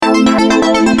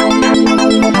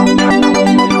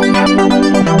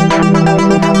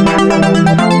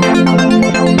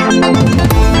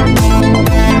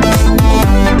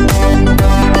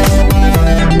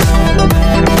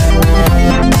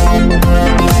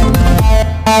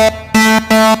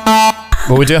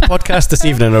Will we do a podcast this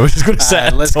evening, or are we just going to sit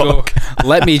and let's talk? go.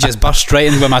 Let me just burst straight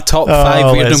in with my top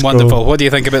 5 weird and wonderful. What do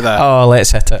you think about that? Oh,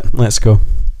 let's hit it. Let's go.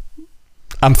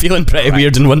 I'm feeling pretty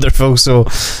weird and wonderful, so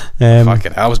fuck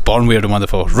it. I was born weird and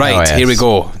wonderful. Right, yes. Here we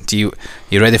go. You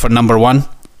ready for number 1?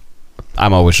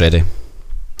 I'm always ready.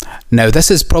 Now, this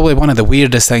is probably one of the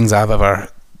weirdest things I've ever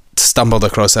stumbled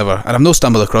across ever, and I've not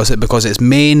stumbled across it because it's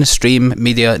mainstream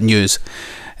media news,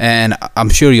 and I'm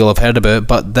sure you'll have heard about it.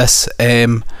 But this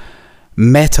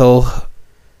metal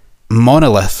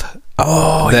monolith,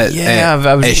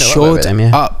 it showed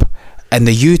up in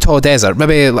the Utah desert,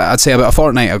 maybe I'd say about a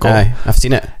fortnight ago. Aye, I've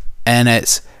seen it, and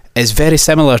it's very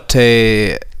similar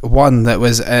to one that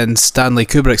was in Stanley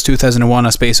Kubrick's 2001: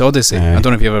 A Space Odyssey. I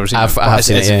don't know if you've ever seen it. I've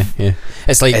seen it. Yeah.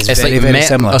 It's like very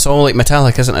similar. It's all like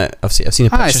metallic, isn't it? I've seen the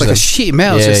pictures. It's like a sheet of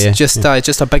metal.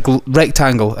 Just a big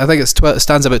rectangle. I think it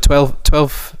stands about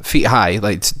 12 feet high,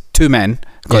 like 2 men.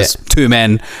 Because 2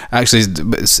 men actually,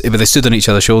 they stood on each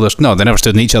other's shoulders. No, they never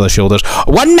stood on each other's shoulders.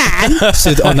 One man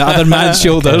stood on the other man's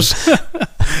shoulders.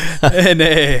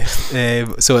 And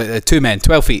so 2 men,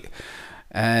 12 feet.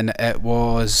 And it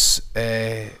was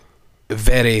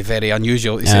very, very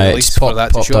unusual, to say the least, for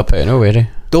that to show up. Out of nowhere.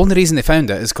 The only reason they found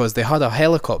it is because they had a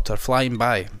helicopter flying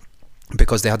by,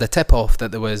 because they had a tip off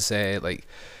that there was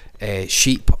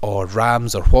sheep or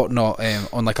rams or whatnot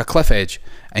on like a cliff edge,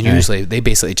 and usually they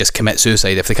basically just commit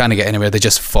suicide if they can't get anywhere. They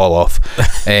just fall off.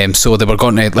 So they were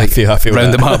going to like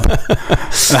round them up.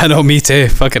 I know, me too.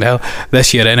 Fucking hell.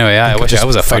 This year anyway. I wish I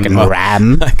was a fucking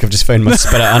ram. I've just found my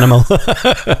spirit animal.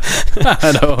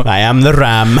 I know. I am the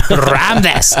ram. Ram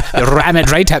this. Ram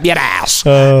it right up your ass.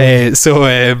 So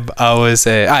I was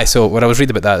so when I was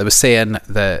reading about that, it was saying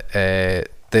that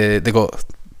they got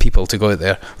people to go out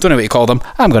there. Don't know what you call them.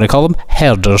 I'm going to call them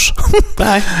herders.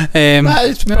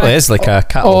 It's like a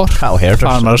cattle herders.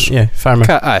 Farmers. Yeah, farmers.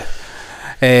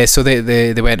 So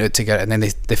they went out together, and then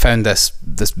they found this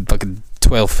fucking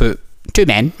 12-foot 2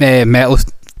 men metal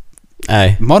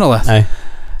monolith.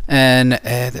 And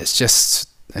it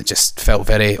just felt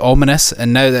very ominous.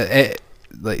 And now that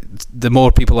like the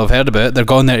more people have heard about it, they're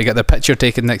going there to get their picture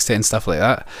taken next to it and stuff like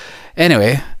that.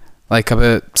 Anyway, like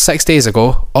about 6 days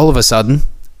ago, all of a sudden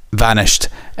vanished,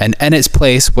 and in its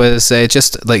place was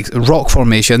just like rock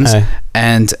formations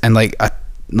and like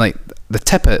the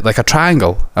tip of it, like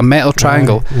a metal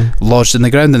triangle lodged in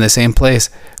the ground in the same place,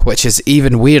 which is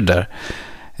even weirder.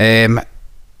 And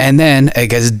then it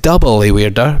gets doubly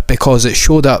weirder because it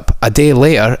showed up a day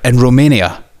later in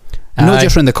Romania, not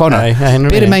just around the corner.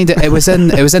 Bear in mind that it was in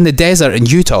the desert in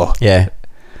Utah,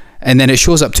 and then it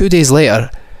shows up 2 days later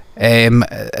in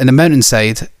the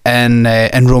mountainside in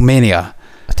Romania.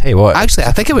 I tell you what, actually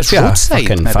I think it was roadside.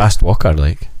 Fucking fast walker,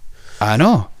 like. I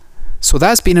know. So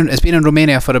it's been in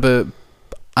Romania for about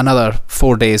another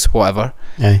 4 days, whatever.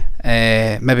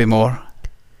 Maybe more,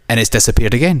 and it's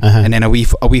disappeared again. And then a wee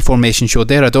formation showed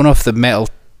there. I don't know if the metal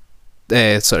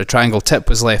sort of triangle tip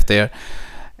was left there,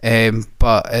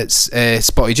 but it's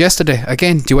spotted yesterday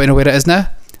again. Do you want to know where it is now?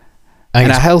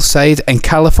 In a hillside in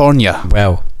California.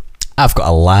 Well, I've got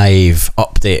a live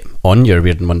update on your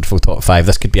weird and wonderful top 5.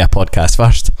 This could be a podcast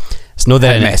first. It's not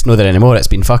there anymore. It's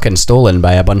been fucking stolen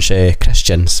by a bunch of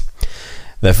Christians.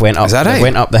 They've went up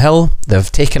the hill,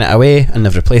 they've taken it away, and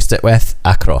they've replaced it with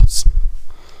a cross.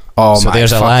 So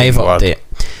there's a live update.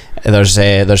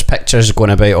 There's pictures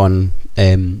going about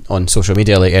on social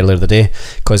media like earlier today,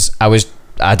 because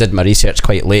I did my research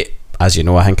quite late, as you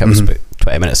know. I think it was about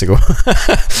 20 minutes ago.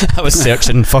 I was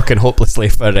searching fucking hopelessly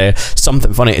for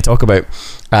something funny to talk about,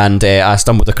 and I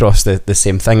stumbled across the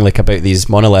same thing, like about these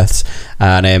monoliths.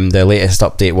 And the latest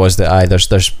update was that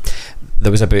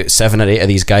there was about 7 or 8 of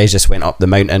these guys just went up the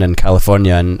mountain in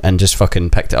California and just fucking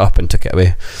picked it up and took it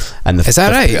away. And is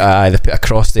that right? They put a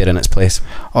cross there in its place.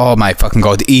 Oh my fucking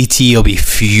god, E.T. will be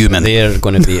fuming. They're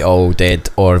going to be all dead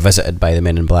or visited by the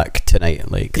Men in Black tonight.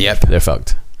 Like, yep, they're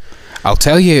fucked. I'll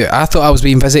tell you, I thought I was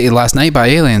being visited last night by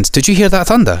aliens. Did you hear that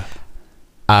thunder?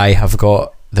 I have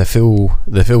got the full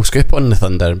scoop on the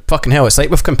thunder. Fucking hell, it's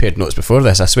like we've compared notes before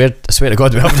this. I swear to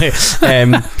God we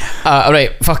haven't.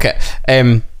 Alright, fuck it.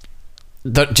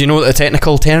 Do you know what the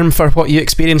technical term for what you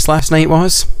experienced last night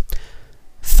was?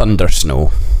 Thunder snow.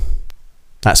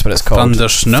 That's what it's called.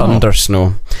 Thunder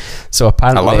snow. So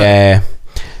apparently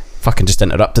fucking just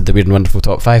interrupted the weird and wonderful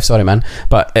top 5, sorry man,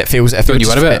 but it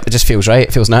just feels right,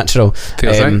 it feels natural.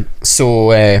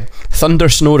 So thunder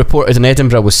snow reported in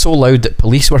Edinburgh was so loud that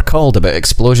police were called about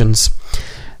explosions.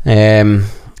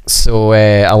 So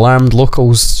alarmed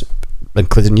locals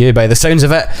including you by the sounds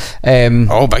of it.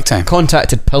 Big time.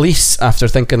 Contacted police after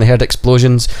thinking they heard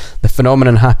explosions. The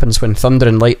phenomenon happens when thunder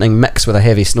and lightning mix with a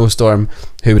heavy snowstorm.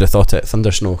 Who would have thought it?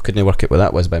 Thunder snow. Couldn't work out what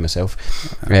that was by myself.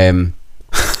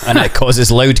 And it causes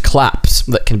loud claps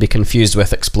that can be confused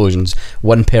with explosions.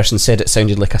 One person said it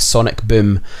sounded like a sonic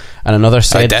boom, and another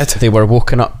said they were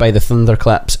woken up by the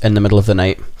thunderclaps in the middle of the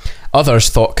night. Others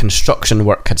thought construction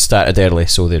work had started early,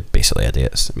 so they're basically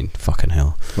idiots. I mean, fucking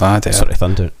hell. What sort of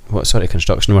thunder? What sort of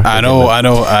construction work? I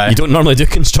know. You don't normally do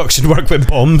construction work with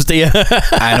bombs, do you?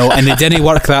 I know, and they didn't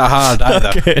work that hard either.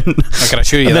 I can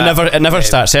assure you and that. It never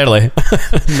starts early.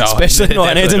 No, especially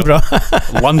not in Edinburgh.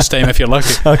 Lunchtime if you're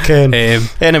lucky. Okay.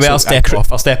 Anyway, I'll step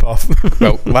off.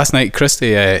 Well, last night,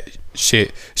 Christy, she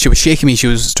was shaking me. She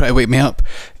was trying to wake me up,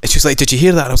 and she was like, "Did you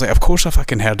hear that?" And I was like, "Of course I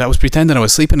fucking heard that. I was pretending I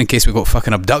was sleeping in case we got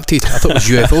fucking abducted. I thought it was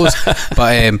UFOs."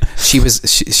 But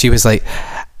she was like,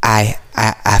 I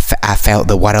felt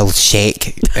the world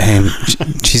shake.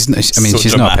 She's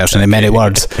not a person in many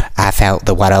words. I felt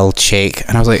the world shake,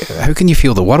 and I was like, "How can you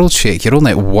feel the world shake? You're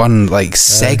only at one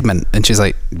segment." And she's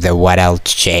like, "The world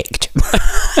shaked."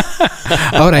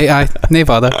 All right, no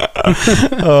bother.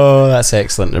 Oh, that's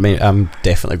excellent. I mean, I'm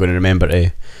definitely going to remember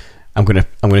to. I'm gonna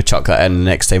chuck that in the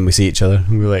next time we see each other.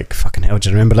 And we're like, fucking hell, do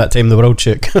you remember that time the world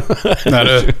shook? I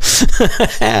know.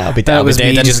 That was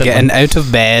me just getting out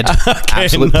of bed.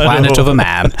 Absolute planet of a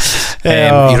man.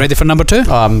 You ready for number 2?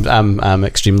 Oh, I'm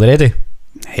extremely ready.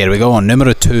 Here we go.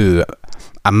 Numero 2.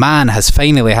 A man has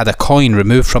finally had a coin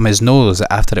removed from his nose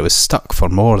after it was stuck for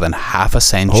more than half a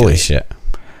century. Holy shit.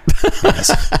 Yes.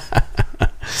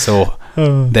 So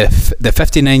the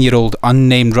 59-year-old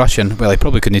unnamed Russian, well, he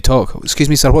probably couldn't talk. "Excuse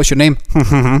me, sir, what's your name?"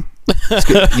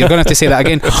 You're going to have to say that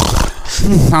again.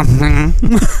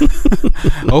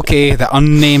 Okay, the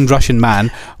unnamed Russian man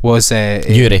was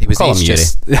Yuri. He was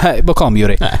we'll call him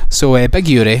Yuri. So Big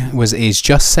Yuri was aged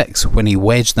just 6 when he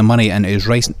wedged the money into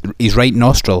his right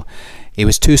nostril. He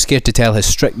was too scared to tell his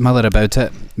strict mother about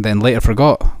it, then later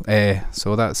forgot.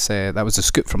 So that was a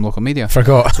scoop from local media.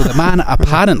 Forgot. So the man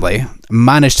apparently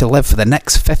managed to live for the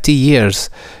next 50 years,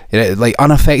 like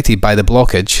unaffected by the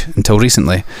blockage until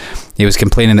recently. He was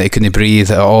complaining that he couldn't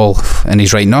breathe at all in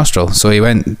his right nostril. So he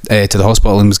went to the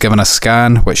hospital and was given a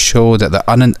scan which showed that the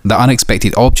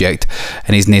unexpected object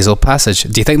in his nasal passage.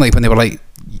 Do you think, like, when they were like,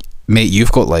 "Mate,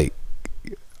 you've got like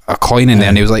a coin in there,"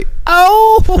 and he was like,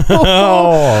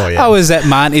 "Oh, yeah. How was it,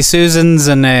 man? To Susan's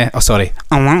and sorry,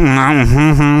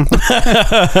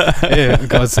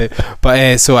 God's sake."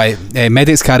 But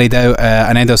medics carried out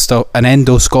an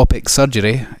endoscopic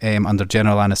surgery under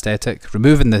general anaesthetic,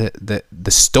 removing the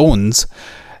stones.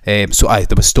 There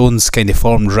were stones kind of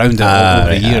formed round it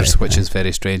over the years, which is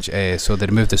very strange. So they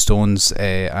removed the stones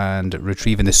and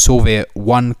retrieving the Soviet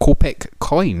 1 kopek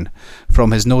coin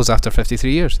from his nose after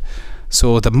 53 years.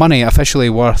 So the money, officially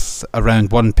worth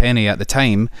around 1 penny at the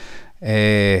time,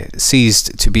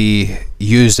 ceased to be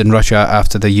used in Russia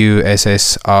after the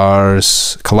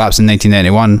USSR's collapse in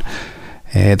 1991.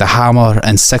 The hammer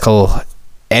and sickle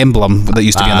emblem that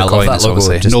used to be on the coin is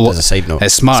obviously just as a side note.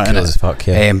 It's smart, it's cool as fuck,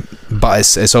 yeah. But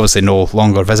it's obviously no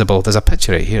longer visible. There's a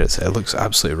picture right here. It looks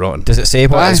absolutely rotten. Does it say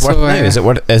what it's worth now? Is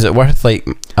it worth like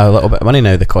a little bit of money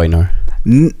now, the coin, or?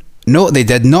 No, they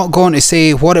did not go on to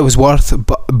say what it was worth,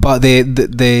 but they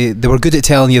were good at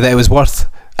telling you that it was worth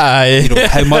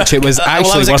how much it was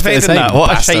actually worth at the time.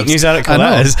 What a shite news article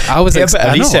that is. I was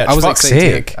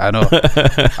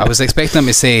expecting them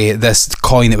to say this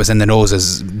coin that was in the nose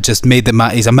has just made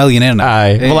he's a millionaire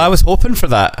now. Well, I was hoping for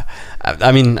that.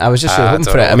 I mean, I was just hoping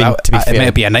for it. I mean, to be fair, it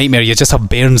might be a nightmare. You just have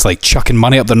bairns like chucking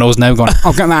money up their nose now, going,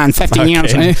 "I'll get that in 15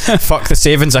 years." Fuck the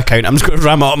savings account. I'm just going to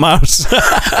ram it up Mars.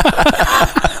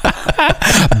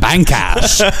 Bank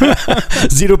cash.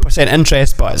 0%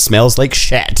 interest, but it smells like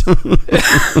shit.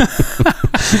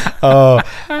 I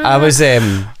was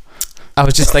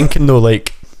just thinking though,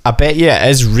 like, I bet you it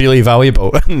is really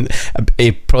valuable.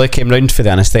 He probably came round for the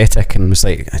anaesthetic and was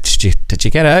like, did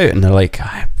you get it out? And they're like,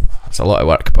 it's a lot of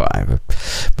work, but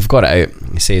we've got it out.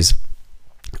 He says,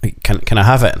 can I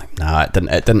have it? Nah, it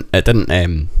didn't.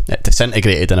 It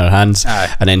disintegrated in our hands.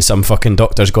 And then some fucking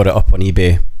doctors got it up on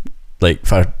eBay, like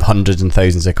for hundreds and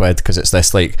thousands of quid, because it's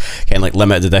this like kind of like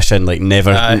limited edition, like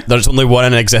never. There's only one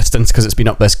in existence because it's been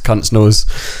up this cunt's nose.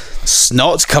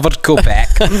 Snots covered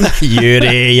kopek.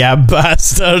 Yuri, you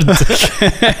bastard.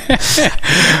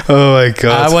 Oh my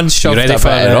god. I once shoved a bit of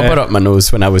rubber up my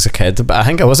nose when I was a kid, but I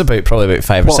think I was probably about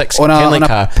 5 or 6. On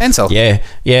a pencil? Yeah,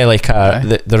 like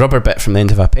the rubber bit from the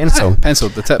end of a pencil. Pencil,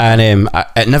 the tip. And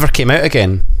it never came out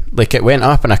again. Like, it went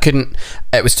up and I couldn't,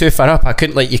 it was too far up. I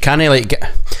couldn't, like, you can't like get,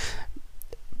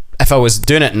 if I was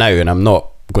doing it now, and I'm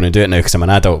not going to do it now because I'm an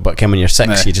adult. But when you're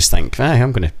 6, you just think,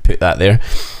 I'm going to put that there.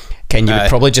 You would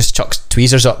probably just chuck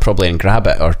tweezers up probably and grab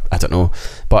it, or I don't know.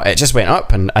 But it just went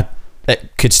up, and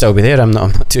it could still be there. I'm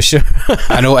not too sure.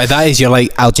 I know that is. You're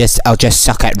like, I'll just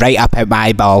suck it right up at my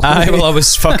eyeball. Well,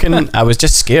 I was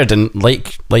just scared, and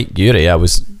like Yuri, I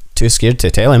was too scared to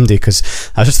tell him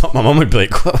because I just thought my mum would be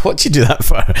like, what do you do that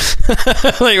for?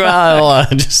 Like, well, I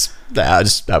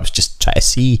was just trying to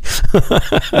see.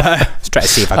 I was trying to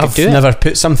see if I could do it. I've never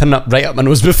put something right up my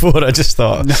nose before. I just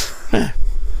thought,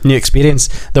 new experience.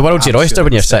 The world's your oyster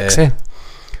when you're 6, eh?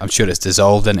 I'm sure it's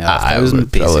dissolved into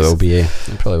 1,000 pieces. Probably will be, yeah.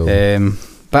 It probably will be.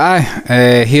 But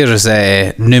here's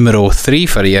numero 3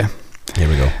 for you. Here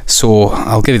we go. So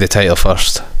I'll give you the title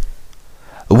first.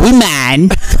 Woman.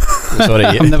 Sorry,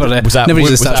 I've never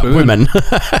usually starts with woman.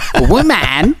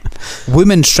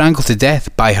 Woman strangled to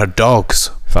death by her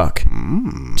dogs. Fuck.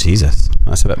 Jesus,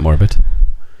 that's a bit morbid.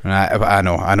 Right, I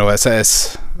know.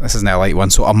 This isn't a light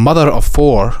one. So a mother of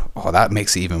 4. Oh, that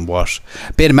makes it even worse.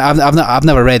 Bear in mind, I've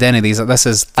never read any of these. I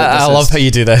love how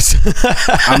you do this.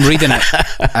 I'm reading it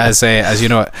as you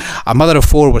know it. A mother of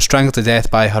 4 was strangled to death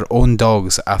by her own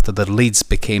dogs after their leads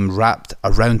became wrapped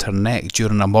around her neck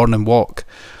during a morning walk.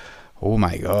 Oh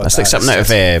my god! That's like something out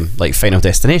of like Final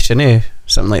Destination, eh?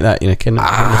 Something like that, kind of.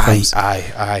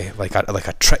 Aye, like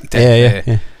a trick death.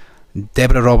 Yeah.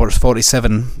 Deborah Roberts,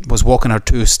 47, was walking her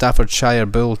 2 Staffordshire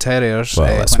Bull Terriers.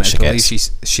 Well, that's what she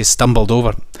gets. She stumbled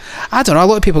over. I don't know. A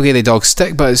lot of people get the dog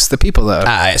stick, but it's the people that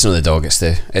are. It's not the dog. It's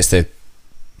their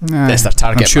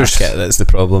target market that's the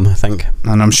problem, I think.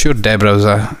 And I'm sure Deborah was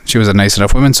a nice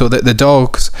enough woman. So the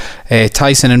dogs,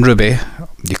 Tyson and Ruby.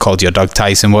 You called your dog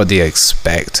Tyson. What do you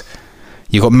expect?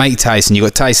 You got Mike Tyson. You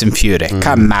got Tyson Fury.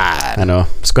 Come on. I know.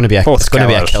 It's going to be a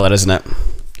killer, isn't it?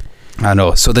 I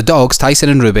know. So the dogs, Tyson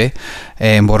and Ruby,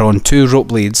 were on 2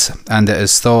 rope leads, and it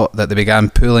is thought that they began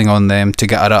pulling on them to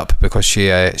get her up because she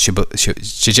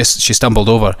stumbled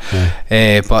over.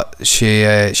 Yeah. But she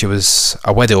was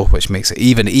a widow, which makes it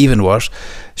even worse.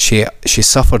 She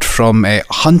suffered from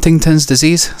Huntington's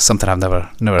disease, something I've never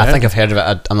heard. I think I've heard of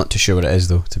it. I'm not too sure what it is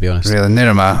though, to be honest. Really, neither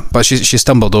am I. But she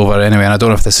stumbled over anyway, and I don't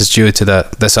know if this is due to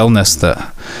this illness that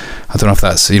I don't know if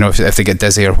that's if they get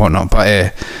dizzy or whatnot,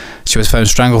 but. She was found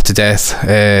strangled to death,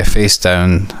 face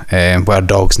down, with her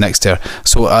dogs next to her.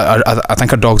 So I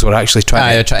think her dogs were actually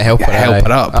trying to help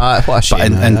her up. What a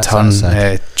shame. But in turn,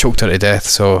 choked her to death.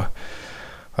 So,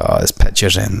 there's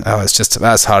pictures in.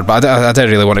 That's hard. But I don't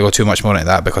really want to go too much more into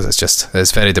that because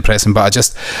it's very depressing. But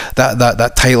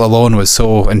that title alone was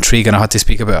so intriguing. I had to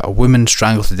speak about a woman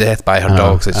strangled to death by her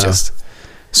dogs. It's just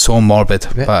so morbid.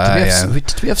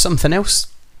 Did we have something else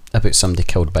about somebody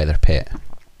killed by their pet?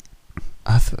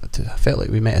 I felt like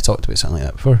we might have talked about something like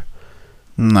that before.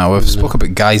 No, we've spoke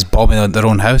about guys bombing their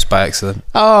own house by accident.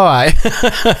 Oh, aye.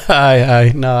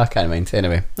 aye. No, I can't mind.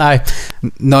 Anyway, aye.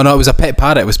 No, it was a pet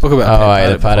parrot. We spoke about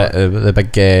the parrot, the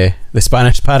big, the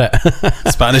Spanish parrot.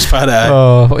 Spanish parrot, aye.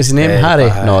 Oh, what was his name? Harry?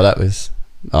 No, that was...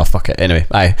 Oh, fuck it. Anyway,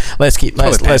 aye. Let's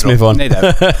move on.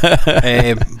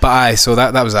 But aye, so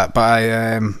that was that. But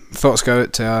I thoughts go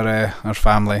out to our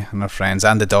family and our friends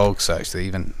and the dogs, actually,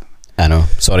 even... I know.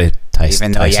 Sorry,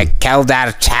 Tyson. Even though you killed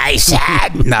our Tyson.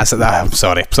 That's that. I'm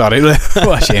sorry.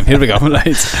 What a shame. Here we go.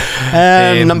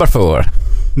 Right. Number 4.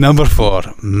 Number 4.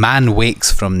 Man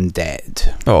wakes from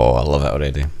dead. Oh, I love it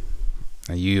already.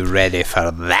 Are you ready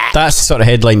for that? That's the sort of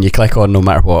headline you click on no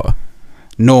matter what.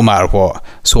 No matter what.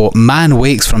 So, man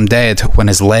wakes from dead when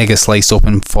his leg is sliced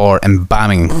open for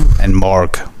embalming in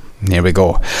morgue. Here we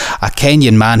go. A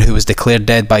Kenyan man who was declared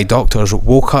dead by doctors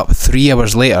woke up 3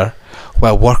 hours later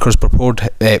while workers prepared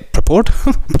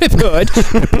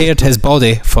his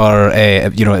body for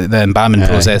the embalming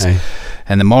process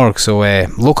in the morgue. So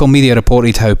local media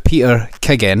reported how Peter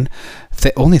Kiggin,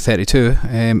 only 32,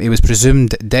 he was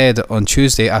presumed dead on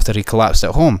Tuesday after he collapsed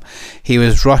at home. He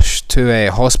was rushed to a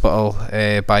hospital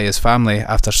by his family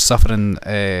after suffering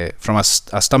from a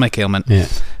stomach ailment. Yeah.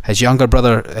 His younger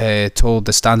brother told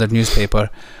the Standard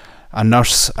newspaper a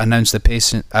nurse announced that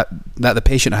the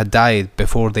patient had died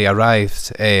before they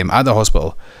arrived at the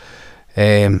hospital.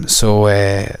 So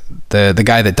the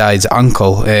guy that died's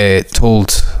uncle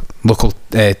told local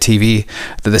TV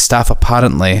that the staff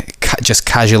apparently just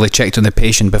casually checked on the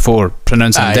patient before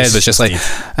pronouncing him dead. Was just like,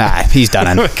 he's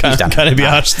done. He's done. Can't be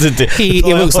arsed today. He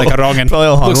looks like a wrong'un.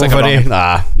 Looks like a wrong'un.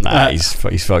 Nah, he's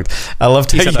fucked. I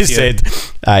loved how you said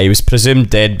he was presumed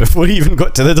dead before he even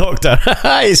got to the doctor.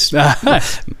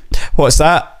 What's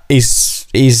that? He's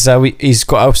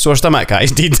got a sore stomach.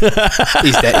 He's dead.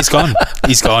 He's dead.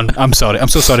 He's gone. I'm sorry. I'm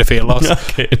so sorry for your loss.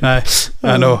 Okay.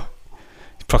 I know.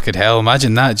 Fucking hell,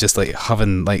 imagine that, just like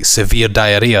having like severe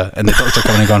diarrhea and the doctor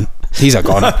coming and going, He's a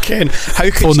goner. Ken, how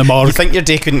could Phone the morgue. You think your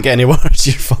day couldn't get any worse?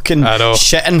 You're fucking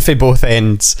shitting for both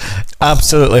ends,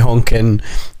 absolutely honking,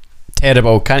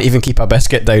 terrible, can't even keep a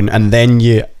biscuit down, and then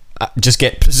you just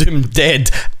get presumed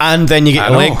dead, and then you get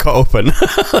your leg cut open.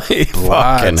 Like,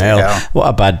 fucking hell. What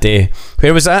a bad day.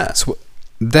 Where was that? So,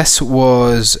 this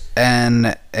was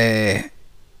in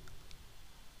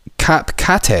Cap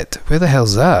Katet. Where the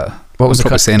hell's that? What was the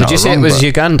country? Did you say it was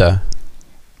Uganda?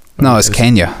 No, it's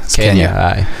Kenya. It's Kenya.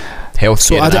 Aye. Healthcare.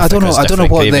 So I don't know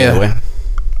what they.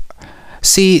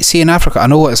 See in Africa, I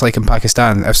know what it's like in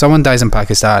Pakistan. If someone dies in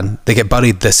Pakistan, they get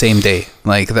buried the same day.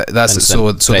 Like that's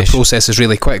so the process is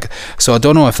really quick. So I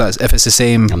don't know if it's the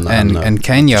same in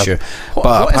Kenya. Sure.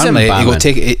 But apparently you go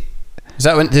take it. Is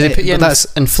that when did they put you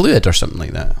in fluid or something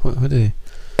like that? What do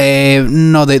they?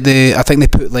 No, they I think they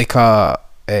put like a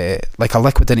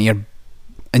liquid into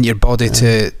your body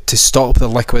to stop the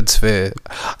liquids. Do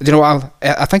you know what?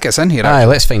 I think it's in here. Aye,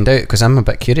 let's find out, because I'm a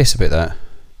bit curious about that.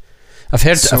 I've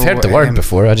heard the word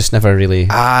before. I just never really.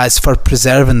 It's for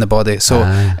preserving the body. So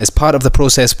as part of the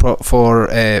process for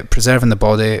preserving the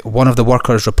body, one of the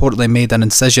workers reportedly made an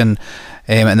incision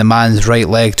in the man's right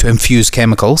leg to infuse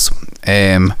chemicals.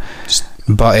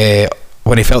 But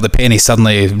when he felt the pain, he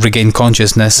suddenly regained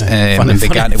consciousness and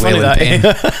began to wail in pain.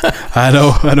 I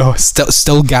know.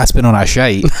 Still gasping on a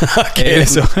shite. Okay.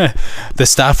 So the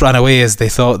staff ran away as they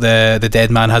thought the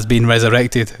dead man has been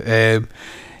resurrected.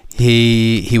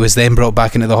 He was then brought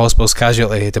back into the hospital's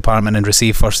casualty department and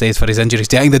received first aid for his injuries.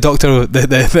 Do you think the doctor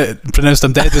that pronounced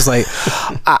him dead was like,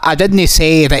 I didn't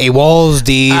say that he was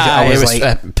dead. I was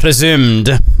like presumed.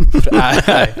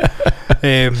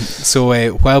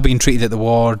 So while being treated at the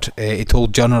ward, he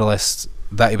told journalists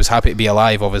that he was happy to be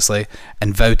alive, obviously,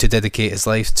 and vowed to dedicate his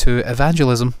life to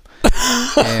evangelism.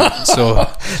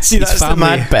 So see, that's the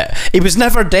mad bit. He was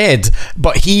never dead,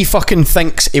 but he fucking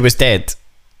thinks he was dead.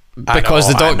 Because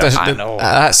the doctor,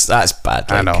 that's bad.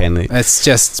 Like, I know. Kenley. It's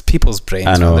just people's brains.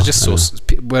 I know. They're just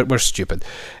we're stupid.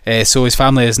 So his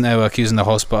family is now accusing the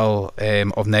hospital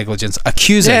of negligence.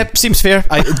 Yeah, seems fair.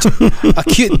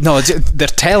 No, they're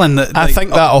telling that. I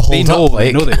think that'll hold up.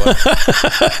 Like. No, they will.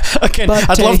 Okay,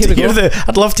 I'd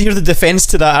love to hear the defence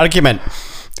to that argument.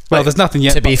 Well, there's nothing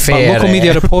yet. To be fair, local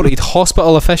media reported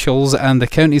hospital officials and the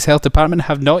county's health department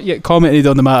have not yet commented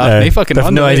on the matter. They fucking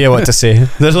have no idea what to say.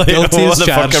 They're like, what the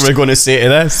fuck are we going to say to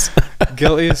this?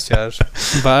 Guilty as charged.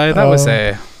 But that was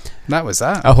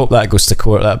that. I hope that goes to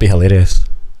court. That'd be hilarious.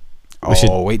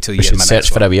 Wait till you. We should search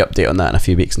for a wee update on that in a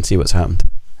few weeks and see what's happened.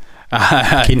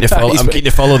 I'm keen to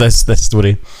follow this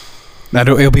story.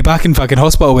 He'll be back in fucking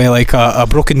hospital with like a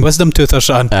broken wisdom tooth or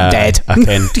something. Dead.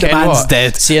 The man's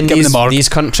dead. See, in these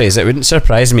countries, it wouldn't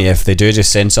surprise me if they do just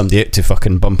send somebody out to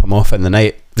fucking bump him off in the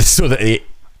night, so that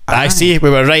I see, we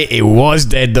were right, he was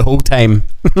dead the whole time.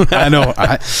 I know.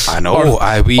 I know.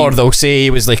 Or they'll say he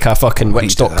was like a fucking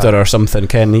witch doctor or something.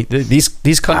 Ken,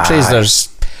 these countries,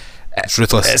 it's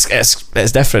ruthless.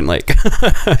 It's different. Like,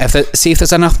 if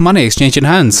there's enough money exchanging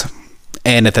hands,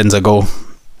 anything's a go.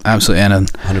 Absolutely anything.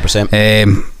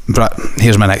 100%. But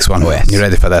here's my next one. You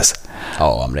ready for this?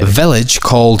 I'm ready. A village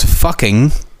called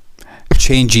Fucking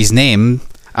changes name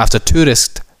after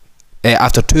tourists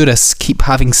keep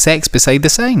having sex beside the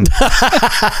sign.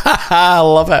 I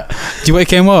love it. Do you want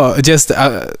to what?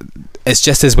 It's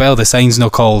just as well the sign's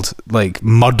not called like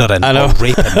murdering or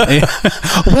raping.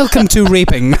 Welcome to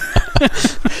raping.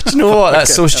 Do you know what?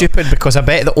 That's so stupid, because I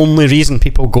bet the only reason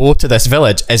people go to this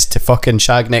village is to fucking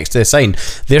shag next to the sign.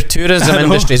 Their tourism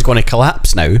industry is going to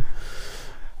collapse now.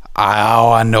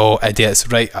 I know, idiots.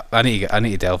 Right, I need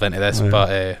to delve into this,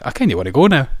 but I kind of want to go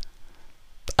now.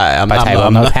 I'm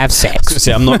not have sex.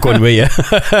 I'm not going with you.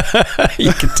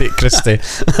 You can take Christy.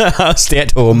 I'll stay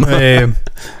at home.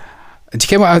 Do you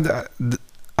get what?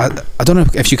 I don't know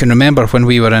if you can remember when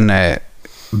we were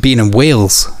being in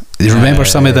Wales. Do you remember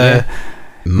some of the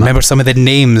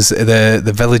names,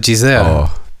 the villages there?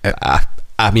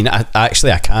 I mean, I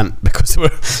can't, because they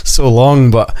were so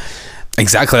long. But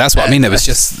exactly, that's what I mean. It was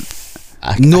just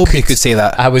nobody could say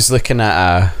that. I was looking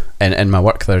at in my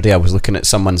work the other day. I was looking at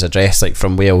someone's address, like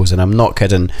from Wales, and I'm not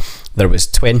kidding. There was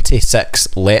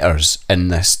 26 letters in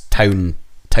this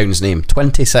town's name.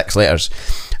 26 letters.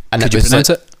 And could you pronounce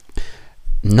it?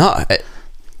 No.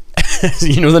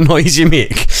 You know the noise you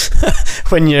make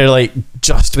when you're like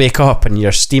just wake up and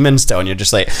you're steaming still, and you're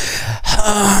just like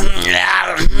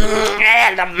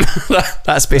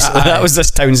that's basically that was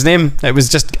this town's name. It was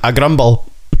just a grumble.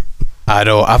 I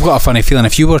know. I've got a funny feeling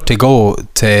if you were to go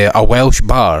to a Welsh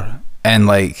bar and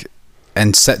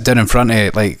sit down in front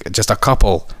of like just a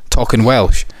couple talking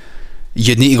Welsh,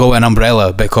 you'd need to go with an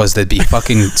umbrella because there'd be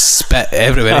fucking spit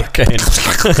everywhere.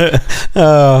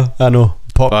 I know.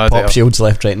 Pop shields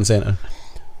left, right and centre.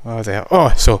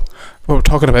 So we're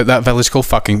talking about that village called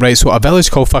Fucking. Right, so a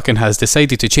village called Fucking has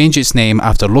decided to change its name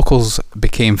after locals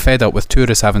became fed up with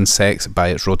tourists having sex by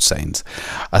its road signs.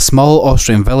 A small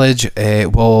Austrian village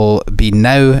will be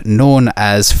now known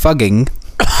as Fugging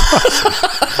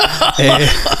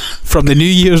from the New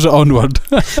Year's onward.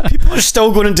 People are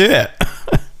still going to do it.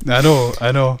 I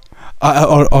know.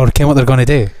 Or can what they're going to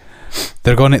do?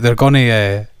 They're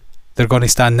going to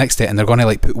stand next to it and they're going to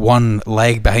like put one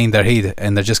leg behind their head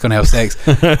and they're just going to have sex.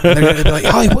 And they're going to be like,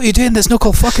 "Hi, what are you doing? There's no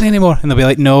called fucking anymore." And they'll be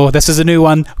like, "No, this is a new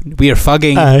one. We are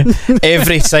fugging."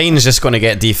 Every sign's just going to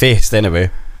get defaced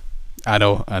anyway. I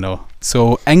know.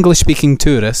 So English-speaking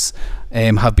tourists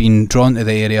have been drawn to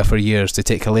the area for years to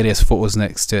take hilarious photos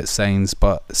next to its signs,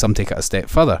 but some take it a step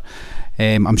further.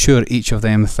 I'm sure each of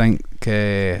them think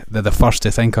they're the first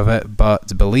to think of it,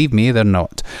 but believe me, they're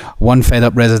not. One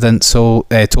fed-up resident told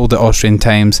the Austrian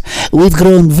Times, "We've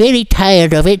grown very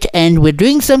tired of it and we're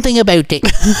doing something about it."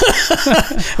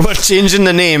 We're changing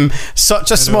the name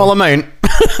such a small amount.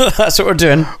 That's what we're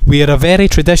doing. We are a very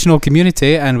traditional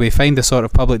community and we find the sort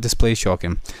of public display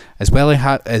shocking. As well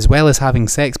as having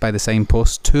sex by the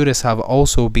signposts, tourists have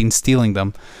also been stealing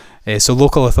them. So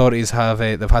local authorities have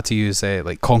they've had to use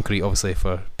like concrete, obviously,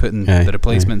 for putting the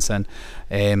replacements in.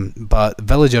 But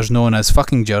villagers known as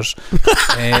fuckingers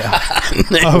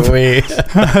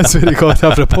that's what they call it,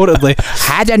 have reportedly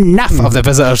had enough of the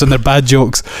visitors and their bad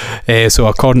jokes. So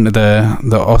according to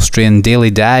the Austrian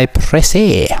Daily Die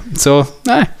Presse. So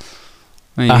I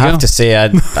have to say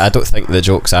I don't think the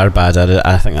jokes are bad.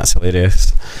 I think that's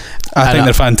hilarious. I think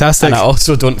they're fantastic. And I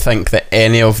also don't think that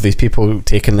any of these people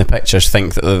taking the pictures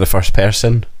think that they're the first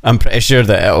person. I'm pretty sure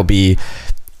that it'll be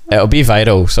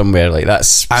viral somewhere. Like that's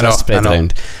spread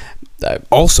around.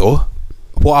 Also,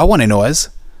 what I want to know is,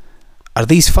 are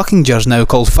these fuckingers now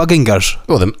called fuggingers?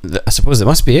 Well, I suppose they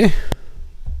must be.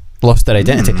 Lost their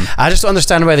identity. I just don't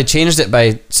understand why they changed it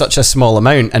by such a small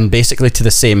amount and basically to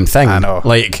the same thing. I know.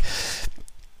 Like,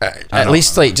 at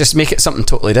least like just make it something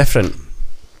totally different.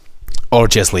 Or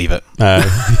just leave it.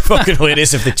 Fucking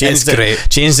hilarious if they changed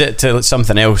it to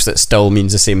something else that still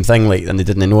means the same thing, like, and they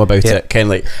didn't know about it.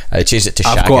 Kind of like changed it to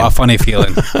shagging. I've got a funny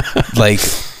feeling, like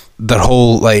their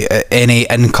whole like any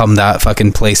income that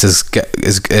fucking place has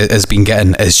been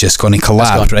getting is just going to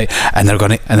collapse, right? And they're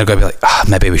going to be like,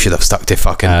 maybe we should have stuck to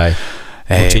fucking.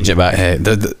 We'll change it back.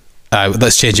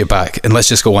 Let's change it back and let's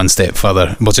just go one step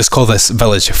further. We'll just call this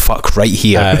village fuck right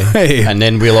here, and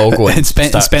then we'll all go and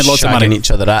spend lots of money on each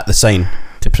other at the sign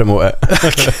to promote it.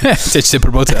 to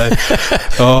promote it.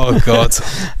 Oh god.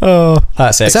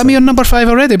 That's excellent. Is that me on number 5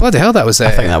 already? Bloody hell, that was. I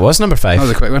think that was number 5. That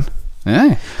was a quick one.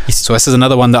 Yeah. So this is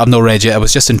another one that I've not read yet. I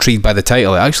was just intrigued by the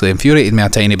title. It actually infuriated me a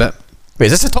tiny bit. Wait,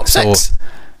 is this the top 6?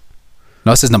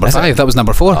 No, this is number 5. That was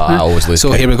number 4. I always lose.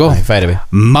 So here we go. Fire away.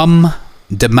 Mum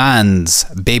demands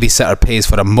babysitter pays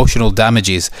for emotional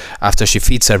damages after she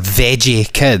feeds her veggie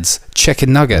kids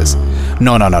chicken nuggets.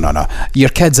 No. Your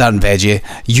kids aren't veggie.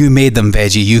 You made them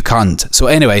veggie, you cunt. So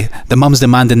anyway, the mum's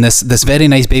demanding this very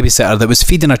nice babysitter that was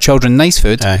feeding her children nice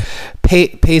food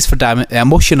pays for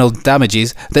emotional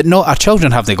damages that not our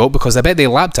children have they got, because I bet they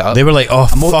lapped it up. They were like,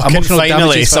 fucking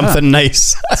finally something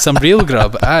nice. Some real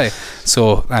grub.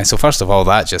 So first of all,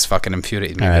 that just fucking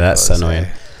infuriated me. That's annoying.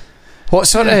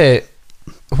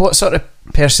 What sort of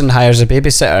person hires a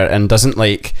babysitter and doesn't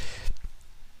like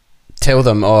tell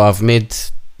them, I've made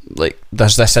like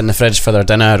there's this in the fridge for their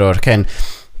dinner, or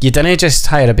you didn't just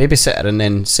hire a babysitter and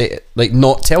then say, like,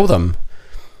 not tell them.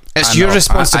 It's your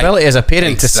responsibility as a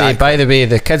parent to say, by the way,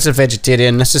 the kids are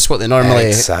vegetarian, this is what they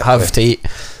normally have to eat.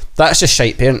 That's just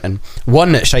shite parenting.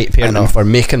 One, it's shite parenting for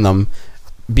making them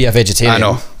be a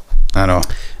vegetarian. I know.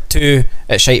 2,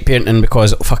 it's shite parenting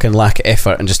because fucking lack of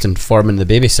effort and just informing the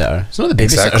babysitter. It's not the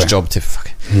babysitter's job to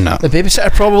fucking. No. The babysitter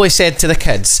probably said to the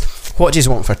kids, "What do you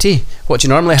want for tea? What do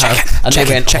you normally have?" And they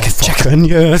went, "Chicken,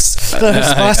 yes."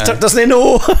 This bastard doesn't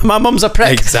know. My mum's a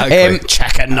prick. Exactly.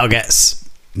 Chicken nuggets.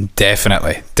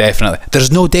 Definitely. There's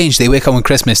no danger they wake up on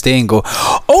Christmas Day and go,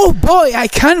 "Oh boy, I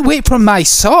can't wait for my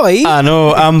soy." I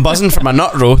know. I'm buzzing for my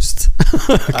nut roast.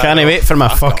 Can't wait for my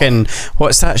fucking.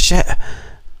 What's that shit?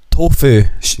 Tofu.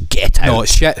 Get out. No,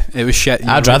 it's shit. It was shit.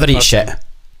 I'd rather eat shit.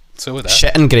 So would I.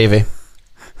 Shit and gravy.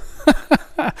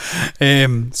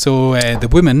 So the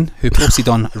woman who posted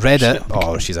on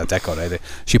Reddit, she's a dick already.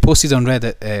 She posted on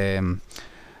Reddit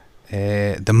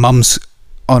the mum's.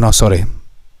 Oh no, sorry.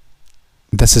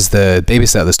 This is the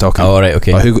babysitter that's talking. Oh, right,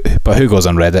 okay. But who goes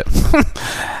on Reddit?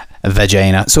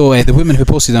 Vagina. So the woman who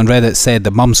posted on Reddit said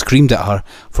the mum screamed at her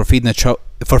for feeding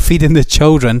feeding the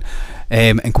children,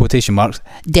 in quotation marks,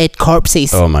 dead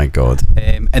corpses. Oh my god!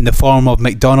 In the form of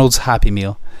McDonald's Happy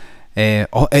Meal.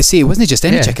 See, it wasn't just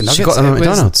any chicken nuggets. She got them at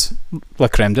McDonald's. La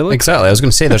creme de luxe. Exactly. I was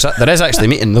going to say there is actually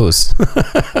meat in those.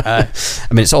 I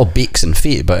mean, it's all beaks and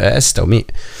feet, but it is still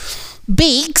meat.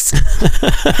 Beaks.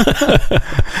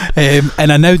 In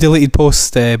a now deleted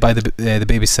post by the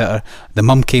babysitter, the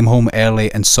mum came home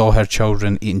early and saw her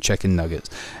children eating chicken nuggets.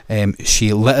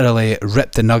 She literally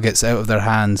ripped the nuggets out of their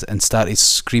hands and started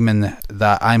screaming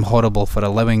that I'm horrible for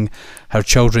allowing her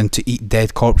children to eat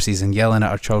dead corpses and yelling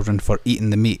at her children for eating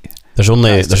the meat. There's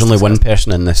only one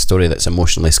person in this story that's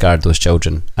emotionally scarred those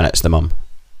children, and it's the mum.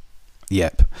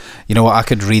 Yep. You know what? I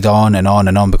could read on and on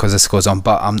and on because this goes on,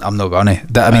 but I'm not gonna.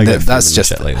 That's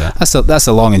just like that. That's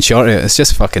the long and short of it. It's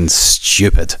just fucking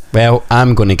stupid. Well,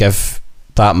 I'm going to give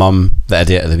that mum the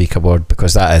Idiot of the Week award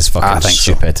because that is fucking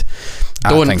stupid. So.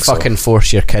 Don't fucking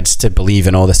force your kids to believe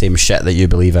in all the same shit that you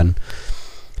believe in.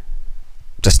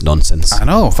 Just nonsense. I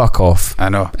know. Fuck off. I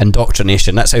know.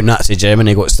 Indoctrination. That's how Nazi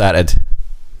Germany got started.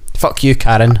 Fuck you,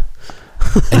 Karen.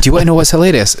 And do you want to know what's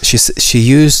hilarious? She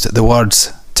used the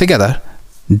words together,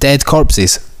 dead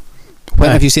corpses.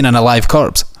 When have you seen an alive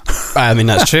corpse? I mean,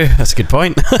 that's true. That's a good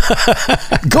point.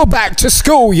 Go back to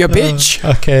school, you bitch.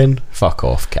 Okay. Fuck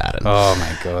off, Karen. Oh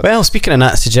my god. Well, speaking of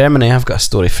Nazi Germany, I've got a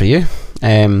story for you.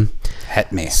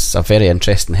 Hit me. It's a very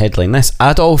interesting headline. This: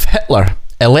 Adolf Hitler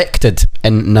elected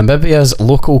in Namibia's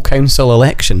local council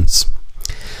elections.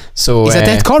 So he's a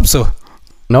dead corpse, though.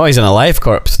 No, he's an alive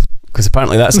corpse because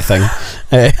apparently that's a thing.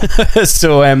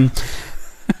 So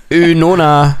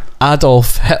Unona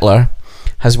Adolf Hitler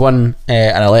has won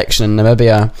an election in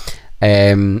Namibia.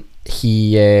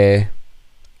 He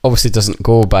obviously doesn't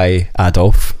go by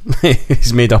Adolf.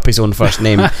 He's made up his own first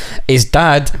name. His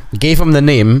dad gave him the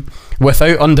name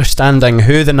without understanding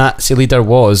who the Nazi leader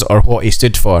was or what he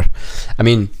stood for. I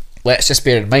mean, let's just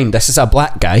bear in mind, this is a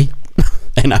black guy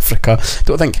in Africa.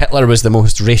 Don't think Hitler was the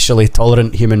most racially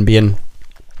tolerant human being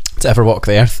to ever walk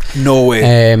the earth. No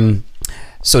way.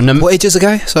 What age is the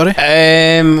guy? Sorry.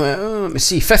 Let me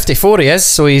see. 54 he is.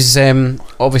 So he's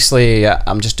obviously.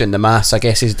 I'm just doing the maths. I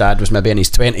guess his dad was maybe in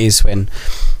his 20s when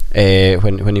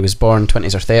he was born,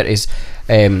 20s or 30s.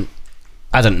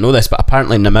 I didn't know this, but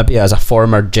apparently Namibia is a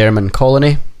former German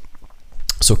colony.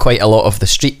 So quite a lot of the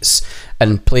streets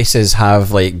and places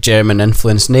have like German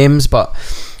influenced names. But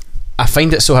I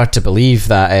find it so hard to believe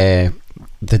that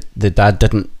the dad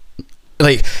didn't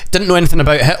know anything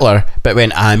about Hitler, but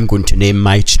went, I'm going to name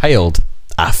my child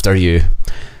after you.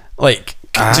 Like,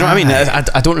 do you know what I mean?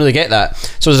 I don't really get that.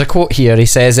 So there's a quote here. He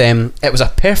says, it was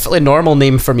a perfectly normal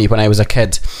name for me when I was a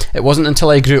kid. It wasn't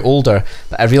until I grew older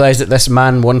that I realised that this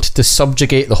man wanted to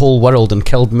subjugate the whole world and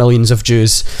killed millions of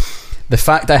Jews. The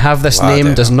fact I have this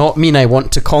name does not mean I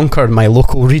want to conquer my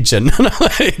local region.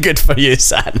 Good for you,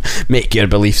 son. Make your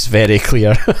beliefs very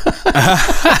clear.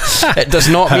 It does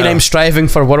not mean I'm striving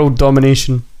for world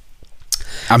domination.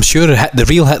 I'm sure the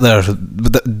real Hitler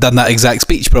done that exact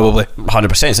speech, probably.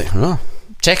 100%. It's like, oh,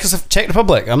 Czech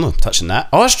Republic, I'm not touching that.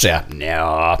 Austria,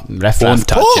 no.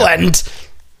 Poland,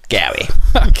 get away.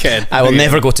 Okay. I will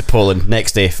never go to Poland.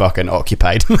 Next day, fucking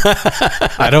occupied.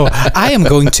 I know. I am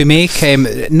going to make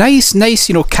nice,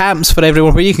 camps for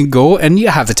everyone where you can go and you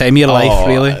have the time of your life,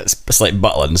 really. It's like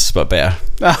Butlins, but better.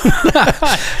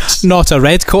 Not a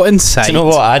red coat inside. Do you know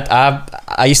what?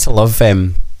 I used to love.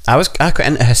 I got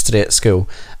into history at school,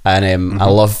 and I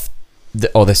love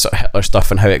all this sort of Hitler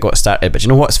stuff and how it got started. But you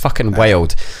know what's fucking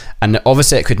wild? And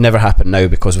obviously it could never happen now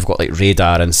because we've got like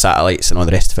radar and satellites and all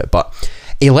the rest of it. But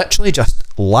he literally just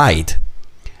lied.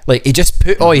 Like, he just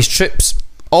put all his troops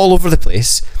all over the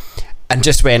place and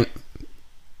just went,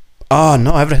 oh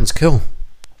no, everything's cool.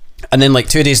 And then like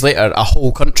 2 days later, a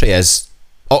whole country is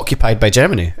occupied by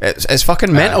Germany. It's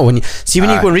fucking mental. When you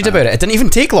go and read about it, it didn't even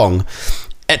take long.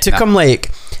 It took him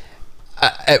like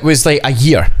it was like a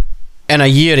year. In a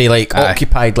year he like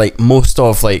occupied like most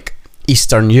of like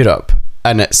Eastern Europe,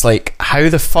 and it's like, how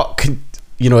the fuck,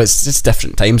 you know, it's just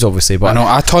different times obviously, but I know,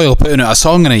 I toil putting out a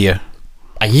song in a year.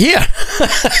 A year?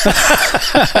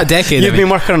 A decade. You've been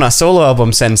working on a solo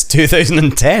album since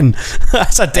 2010.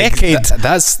 That's a decade.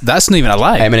 That's not even a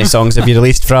lie. How many songs have you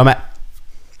released from it?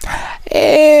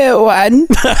 One.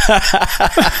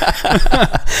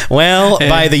 Well,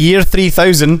 by the year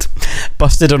 3000,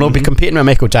 Busted will be competing with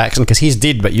Michael Jackson because he's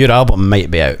dead, but your album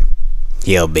might be out.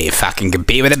 He'll be fucking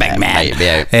compete with the big man. Might be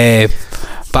out.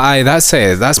 But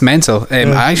that's mental.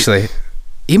 Actually,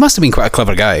 he must have been quite a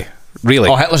clever guy. Really.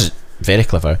 Oh, Hitler's very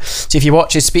clever. See, if you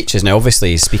watch his speeches now,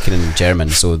 obviously he's speaking in German,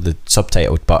 so the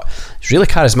subtitled, but he's really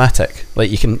charismatic.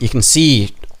 Like you can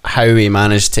see how he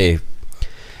managed to.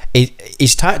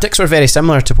 his tactics were very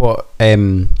similar to what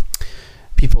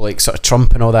people like sort of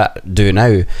Trump and all that do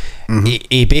now.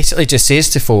 He basically just says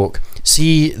to folk,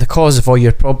 see the cause of all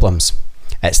your problems,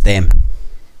 it's them.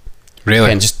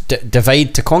 Really? And just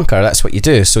divide to conquer. That's what you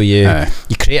do. So you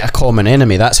create a common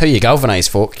enemy. That's how you galvanise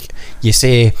folk. You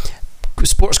say,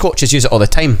 sports coaches use it all the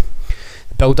time.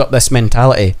 Build up this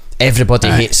mentality. Everybody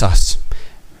hates us.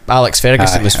 Alex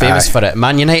Ferguson was famous for it.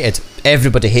 Man United,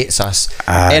 everybody hates us.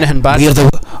 Anything bad.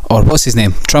 Or what's his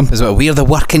name? Trump as well. We're the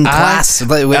working class.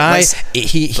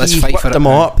 He worked them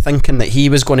all up, thinking that he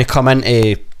was going to come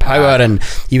into power and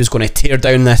he was going to tear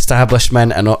down the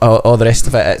establishment and all the rest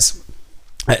of it.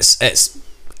 It's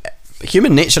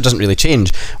human nature doesn't really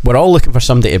change. We're all looking for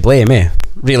somebody to blame,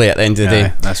 really, at the end of the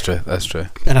day. That's true.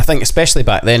 And I think especially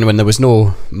back then when there was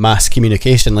no mass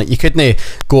communication, like you couldn't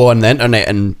go on the internet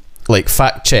and like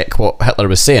fact check what Hitler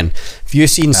was saying. If you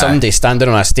seen somebody standing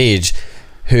on a stage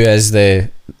who is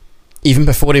even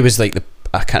before he was like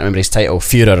I can't remember his title,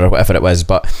 Führer or whatever it was,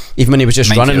 but even when he was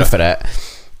just running for it,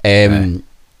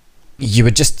 you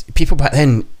would just, people back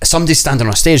then, somebody standing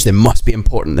on a stage, they must be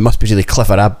important, they must be really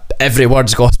clever, every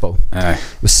word's gospel. It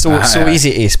was so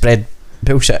easy to spread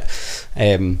bullshit.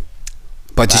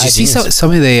 But did you see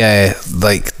some of the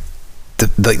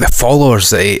the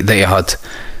followers that he had?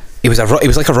 He was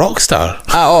like a rock star.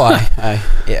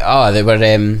 They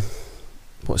were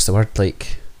what's the word,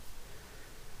 like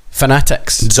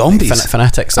fanatics, zombies,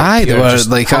 fanatics. They were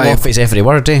like hung off his every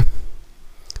word.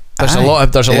 There's a lot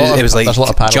of parallels.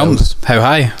 Jump how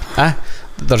high?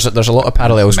 There's a lot of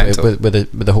parallels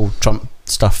with the whole Trump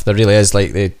stuff. There really is.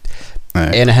 Like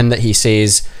anything that he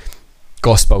says,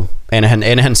 gospel.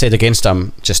 Anything said against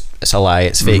him, just it's a lie.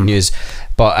 It's fake news.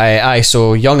 But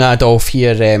so young Adolf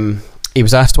here. He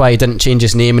was asked why he didn't change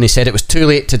his name, and he said it was too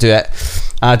late to do it,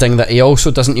 adding that he also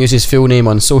doesn't use his full name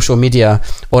on social media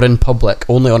or in public,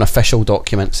 only on official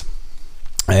documents.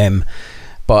 Good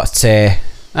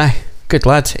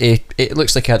lad. It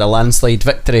looks like he had a landslide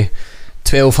victory,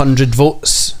 1,200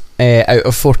 votes out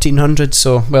of 1,400.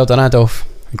 So well done, Adolf.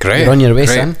 Great. You're on your way,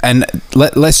 son. And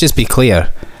let's just be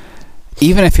clear.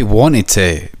 Even if he wanted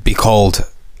to be called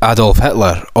Adolf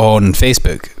Hitler on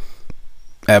Facebook,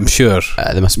 I'm sure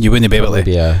you wouldn't be able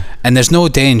to. And there's no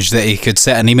danger that he could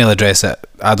set an email address at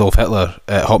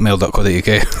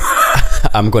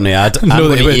adolfhitler@hotmail.co.uk. I'm going to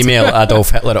email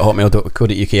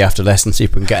adolfhitler@hotmail.co.uk after this and see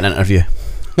if we can get an interview.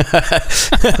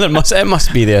 It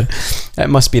must be there. It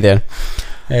must be there.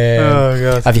 Oh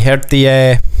God! Have you heard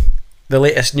the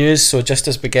latest news? So just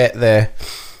as we get the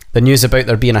news about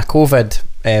there being a COVID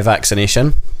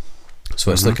vaccination,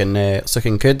 so it's looking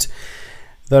good.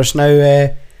 There's now.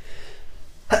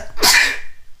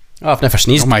 I've never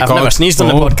sneezed. I've never sneezed on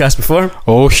the podcast before.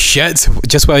 Oh shit!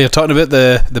 Just while you're talking about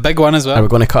the big one as well. Are we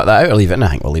going to cut that out or leave it in? I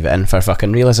think we'll leave it in for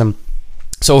fucking realism.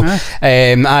 So,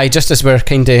 just as we're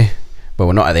kind of, well,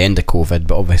 we're not at the end of COVID,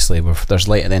 but obviously there's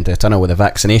light at the end of the tunnel with the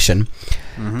vaccination.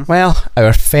 Well,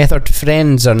 our feathered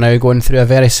friends are now going through a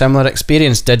very similar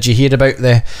experience. Did you hear about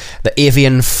the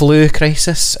avian flu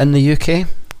crisis in the UK?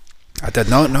 I did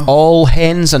not know. All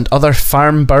hens and other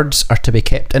farm birds are to be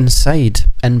kept inside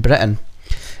in Britain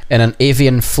in an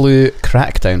avian flu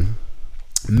crackdown.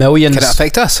 Millions. Can it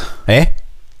affect us? Can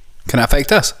it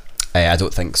affect us? I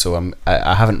don't think so.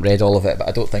 I haven't read all of it, but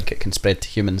I don't think it can spread to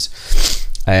humans.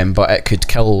 But it could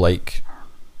kill like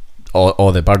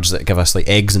all the birds that give us like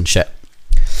eggs and shit.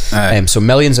 So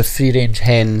millions of free-range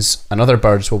hens and other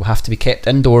birds will have to be kept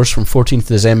indoors from 14th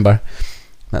December.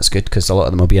 That's good because a lot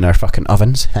of them will be in our fucking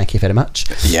ovens. Thank you very much.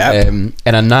 Yeah. In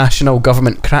a national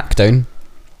government crackdown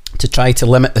to try to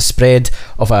limit the spread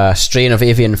of a strain of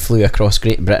avian flu across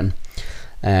Great Britain.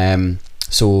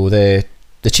 So the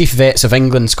chief vets of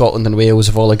England, Scotland and Wales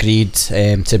have all agreed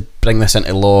to bring this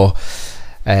into law.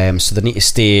 So they need to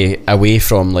stay away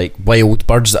from like wild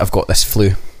birds that have got this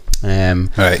flu.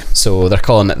 Right. So they're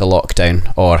calling it the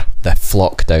lockdown or the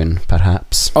flockdown,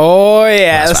 perhaps. Oh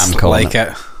yes, that's what I'm calling it.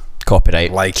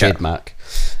 Copyright, like trademark.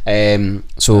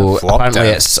 So apparently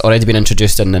it's already been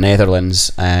introduced in the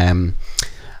Netherlands, and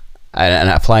it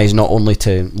applies not only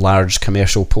to large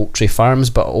commercial poultry farms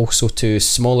but also to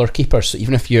smaller keepers. So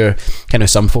even if you're kind of,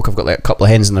 some folk have got like a couple of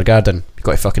hens in their garden, you've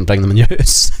got to fucking bring them in your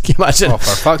house. Can you imagine? Oh,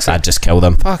 for fuck's sake. I'd just kill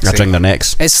them. I'd wring their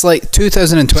necks. It's like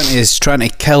 2020 is trying to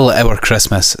kill our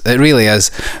Christmas. It really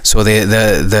is. So they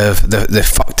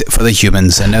fucked it for the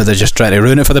humans, and now they're just trying to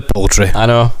ruin it for the poultry. I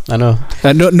know.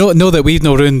 Know that we've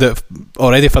no ruined it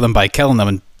already for them by killing them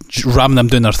and ramming them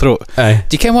down their throat. Aye.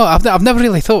 Do you care what? I've never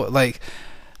really thought like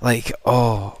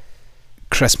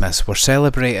Christmas, we're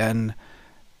celebrating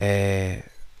the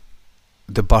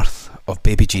birth of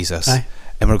baby Jesus. Aye.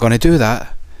 And we're going to do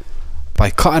that by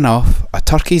cutting off a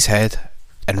turkey's head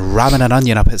and ramming an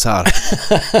onion up its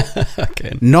arse.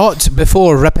 Okay. Not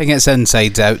before ripping its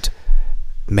insides out.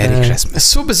 Merry Christmas. It's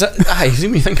so bizarre.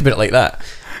 When you think about it like that,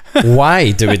 why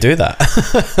do we do that?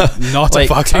 Not like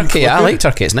a fucking turkey. I like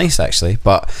turkey. It's nice actually,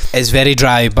 but it's very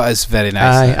dry, but it's very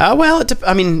nice. Well,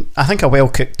 I think a well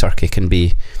cooked turkey can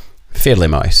be fairly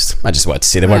moist. I just wanted to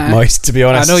say the word moist, to be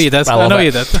honest. I know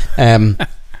you did.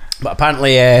 But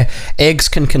apparently eggs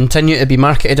can continue to be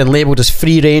marketed and labelled as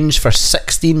free range for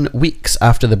 16 weeks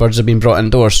after the birds have been brought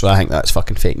indoors. So I think that's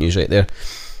fucking fake news right there.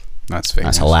 That's fake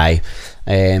news. A lie.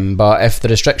 But if the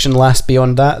restriction lasts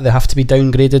beyond that, they have to be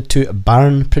downgraded to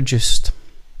barn produced.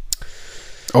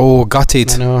 Oh,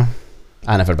 gutted. I know.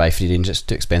 I never buy free range, it's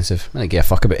too expensive. I don't give a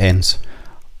fuck about hens.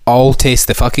 All taste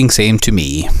the fucking same to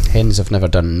me. Hens have never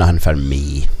done nothing for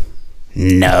me.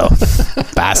 No.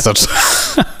 Bastards.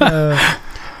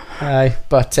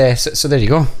 But so there you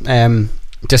go.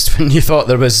 Just when you thought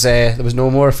there was no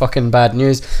more fucking bad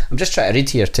news, I'm just trying to read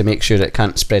here to make sure it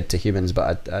can't spread to humans,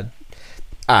 but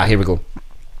here we go.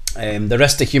 The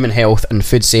risk to human health and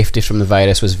food safety from the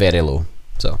virus was very low,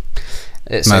 so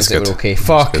it says that we're okay.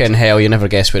 Fucking hell, you never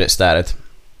guess where it started.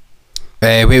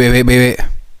 Wait.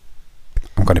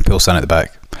 I'm going to pull something at the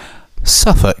back.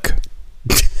 Suffolk.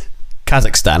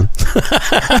 Kazakhstan.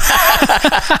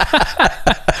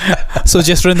 So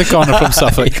just round the corner from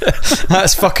Suffolk.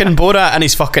 That's fucking Borat and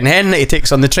his fucking hen that he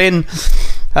takes on the train.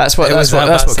 That's what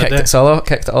kicked it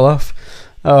all off.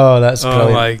 Oh, that's brilliant.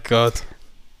 Oh my god.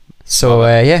 So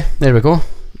yeah, there we go.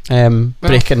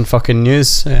 Breaking fucking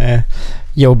news.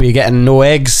 You'll be getting no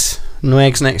eggs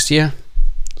next year.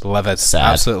 Livid.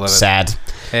 Sad. Absolutely livid. Sad.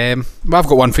 Well, I've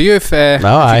got one for you if you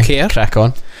care. Crack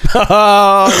on.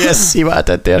 Oh, yes, see what I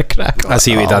did there. Crack on. I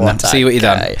see what you done then. See what you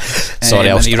done. Sorry,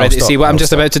 are you ready to see what I'm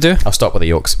just about to do? I'll stop with the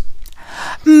yolks.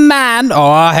 Man,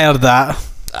 I heard that.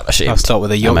 I'm ashamed. I'll stop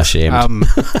with the yolks. I'm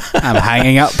ashamed. I'm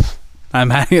hanging up.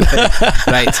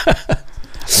 Right.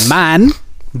 Man,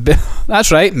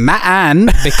 that's right. Man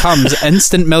becomes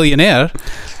instant millionaire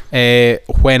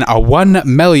when a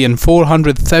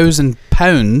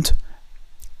 £1,400,000,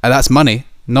 that's money,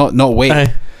 not weight,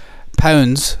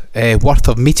 pounds worth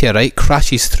of meteorite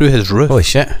crashes through his roof. Holy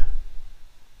shit.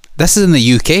 This is in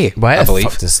the UK. Why I believe.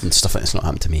 Fuck this stuff like this not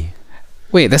happened to me?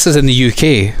 Wait, this is in the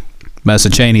UK, but it's a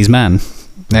Chinese man.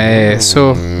 A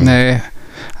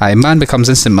man becomes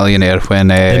instant millionaire when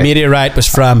the meteorite was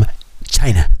from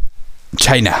China.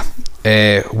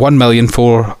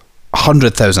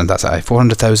 1,400,000. That's it.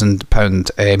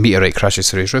 £400,000 meteorite crashes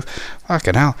through his roof.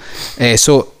 Fucking hell.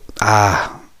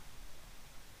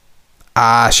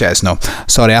 Shit, it's no.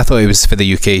 Sorry, I thought it was for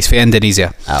the UK. It's for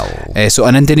Indonesia. So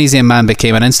an Indonesian man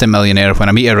became an instant millionaire when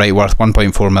a meteorite worth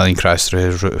 1.4 million crashed through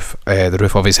his roof, the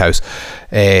roof of his house.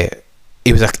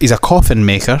 He's a coffin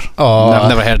maker. Oh, I've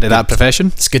never heard of that profession.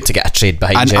 It's good to get a trade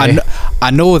behind you.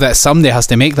 I know that somebody has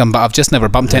to make them, but I've just never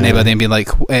bumped into anybody and been like,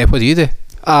 what do you do?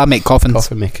 I make coffins.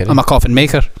 Coffin maker. I'm a coffin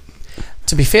maker.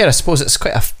 To be fair, I suppose it's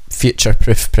quite a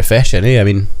future-proof profession, I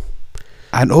mean,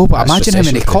 I know, but imagine how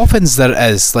many coffins there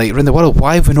is like around the world.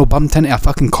 Why have we not bumped into a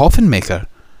fucking coffin maker?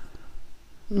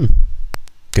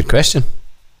 Good question.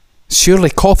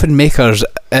 Surely coffin makers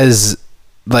is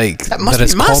like it must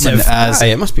be massive.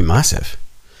 It must be massive.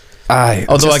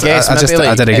 Although I guess I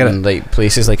didn't get it. Like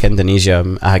places like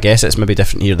Indonesia, I guess it's maybe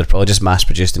different here. They're probably just mass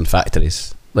produced in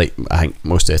factories. Like I think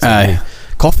most of the time.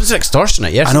 Coffins are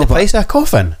extortionate. Yeah, I know the price of a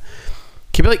coffin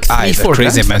could be like 3-4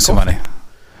 crazy amounts of money.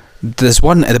 There's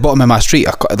one at the bottom of my street,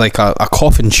 a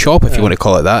coffin shop, if you want to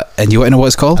call it that. And you want to know what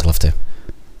it's called? I'd love to.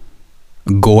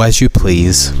 Go As You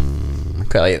Please. I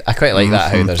quite like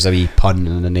that. How there's a wee pun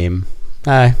in the name.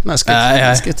 Aye, that's good.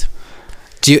 That's good.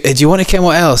 Do you want to care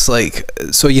what else? Like,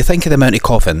 so you think of the amount of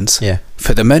coffins,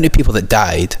 for the amount of people that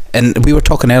died, and we were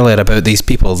talking earlier about these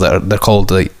people they're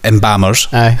called like embalmers,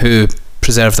 who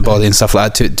preserve the body and stuff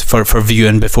like that for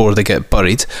viewing before they get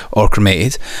buried or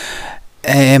cremated.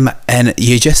 And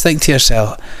you just think to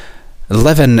yourself,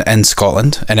 living in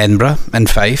Scotland, in Edinburgh, in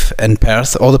Fife, in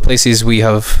Perth, all the places we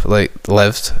have like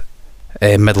lived,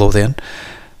 Midlothian,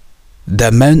 the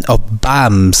amount of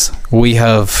BAMs we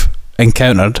have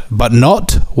encountered, but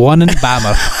not one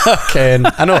embalmer. Okay,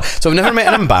 I know. So I've never met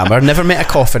an embalmer, never met a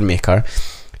coffin maker.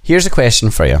 Here's a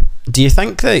question for you: do you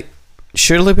think that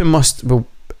surely we'll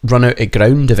run out of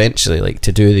ground eventually, like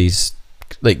to do these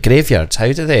like graveyards?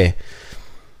 How do they?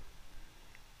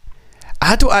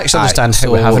 I don't actually understand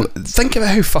how we haven't. Think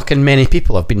about how fucking many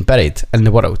people have been buried in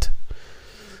the world.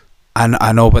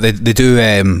 I know, but they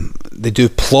do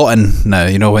plotting now.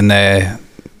 You know when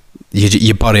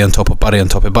you bury on top of bury on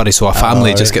top of bury, so a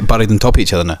family just get buried on top of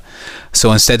each other now.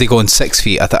 So instead of going 6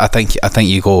 feet, I think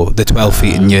you go the 12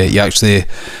 feet, and you actually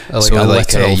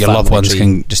your loved ones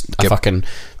can just get fucking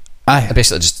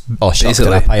basically just shoved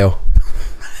in a pile.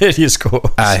 There you go.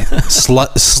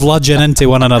 Sludging into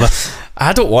one another.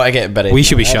 I don't want to get buried. We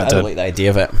should be shut down. I don't like the idea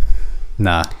of it.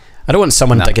 Nah, I don't want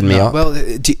someone digging me up. Well,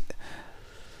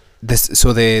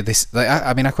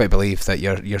 I quite believe that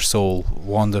your soul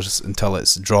wanders until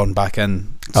it's drawn back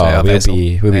in. We'll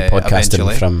be podcasting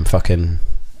eventually from fucking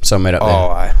somewhere up there.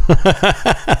 Aye.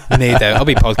 No doubt. I'll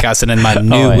be podcasting in my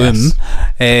new womb.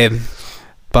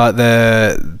 But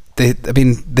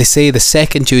they say the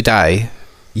second you die,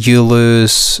 you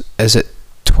lose, is it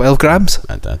 12 grams?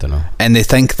 I don't know. And they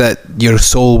think that your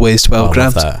soul weighs 12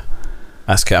 grams. I love that.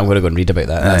 That's cool. I'm going to go and read about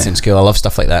that. That seems cool. I love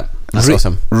stuff like that. That's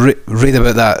awesome. Read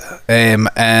about that,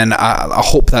 and I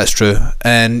hope that's true.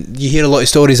 And you hear a lot of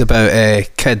stories about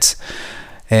kids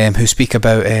who speak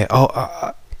about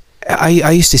I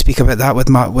used to speak about that with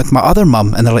my other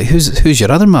mum, and they're like, who's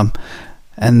your other mum?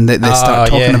 And they start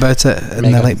talking about it, and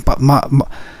they're like, but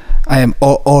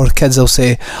or kids will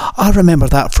say, I remember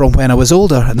that from when I was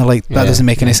older, and they're like, that doesn't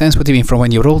make any sense. What do you mean from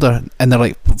when you were older? And they're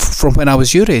like, from when I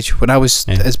was your age, when I was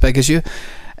as big as you.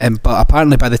 But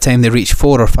apparently by the time they reach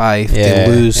 4 or 5, they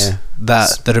lose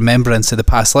the remembrance of the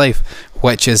past life,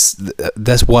 which is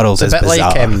this world is bizarre. It's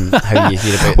a bit like how you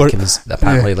hear about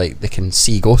apparently like they can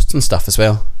see ghosts and stuff as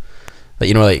well. Like,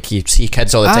 you know, like you see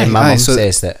kids all the time. My mum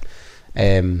says that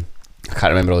I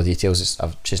can't remember all the details.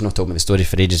 She's not told me the story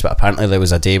for ages, but apparently there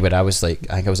was a day where I was like,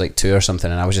 I think I was like 2 or something,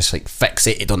 and I was just like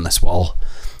fixated on this wall,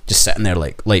 just sitting there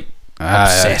like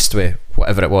obsessed with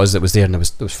whatever it was that was there, and there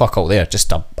was fuck all there,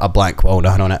 just a blank wall,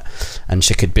 nothing on it, and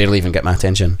she could barely even get my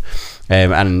attention.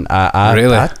 And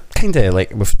I kind of,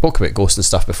 like, we've spoken about ghosts and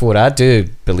stuff before. I do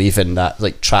believe in that,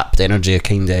 like, trapped energy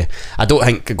kind of. I don't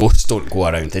think ghosts don't go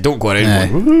around. They don't go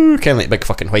around going, woo, kind of like big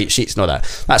fucking white sheets and all that.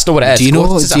 That's not what it is. Do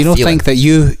you know think that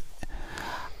you...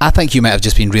 I think you might have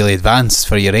just been really advanced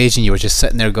for your age, and you were just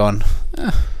sitting there going,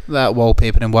 that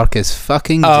wallpapering work is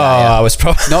fucking giant. I was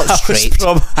probably not straight.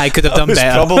 I could have done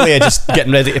better. Probably just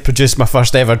getting ready to produce my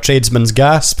first ever tradesman's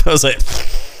gasp. I was like,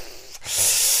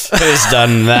 who's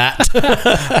done that?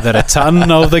 The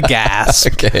return of the gas.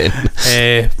 Okay.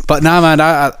 But nah, man,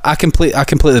 I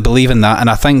completely believe in that, and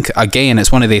I think again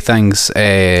it's one of the things.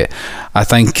 I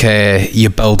think you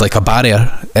build like a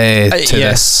barrier to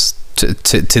this.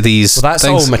 To these well, that's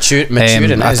things. All maturing.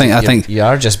 I think you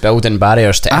are just building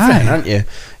barriers to everything, aren't you?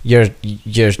 You're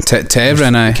to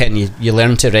everything. You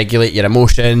learn to regulate your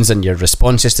emotions and your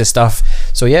responses to stuff.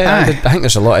 So I think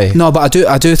there's a lot of but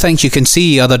I do think you can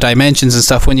see other dimensions and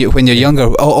stuff when you're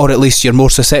younger, or at least you're more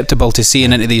susceptible to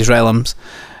seeing into these realms.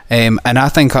 And I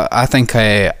think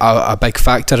a big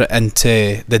factor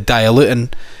into the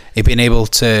diluting of being able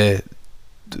to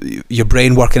your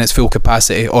brain working its full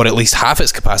capacity, or at least half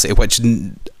its capacity, which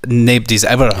nobody's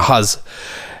ever has.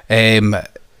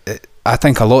 I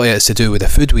think a lot of it's to do with the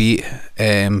food we eat,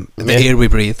 the air we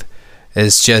breathe.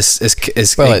 Is just it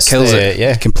kills it.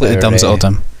 Yeah, completely dumbs it all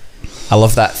down. I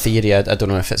love that theory. I don't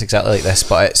know if it's exactly like this,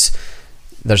 but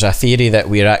there's a theory that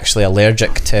we're actually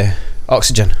allergic to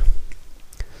oxygen.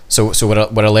 So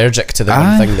we're allergic to the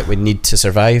one thing that we need to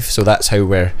survive. So that's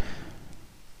how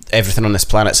everything on this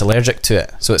planet's allergic to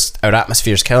it. So it's our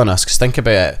atmosphere's killing us. Because think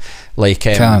about it, like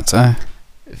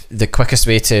the quickest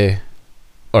way to,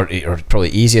 or probably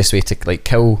easiest way to like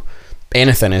kill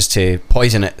anything is to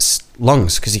poison its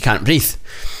lungs, because you can't breathe.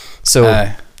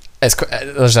 So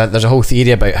there's a whole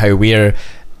theory about how we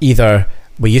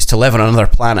used to live on another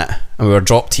planet and we were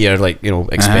dropped here, like, you know,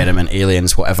 experiment,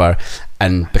 aliens, whatever,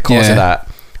 and because of that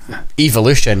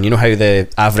evolution, you know how the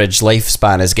average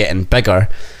lifespan is getting bigger.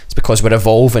 It's because we're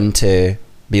evolving to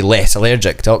be less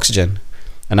allergic to oxygen,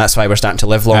 and that's why we're starting to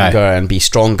live longer and be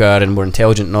stronger and more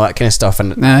intelligent and all that kind of stuff.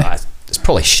 And it's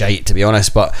probably shite, to be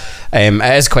honest, but it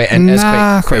is quite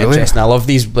interesting. I love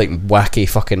these like wacky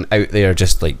fucking out there,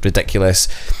 just like ridiculous,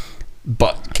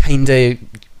 but kind of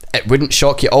it wouldn't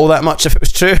shock you all that much if it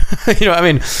was true. You know what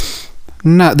I mean?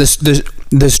 Nah,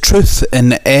 there's truth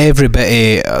in every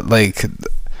bit of like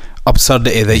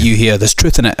absurdity that you hear. There's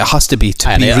truth in it. It has to be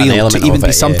to be real, to even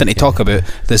be something to talk about.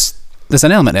 There's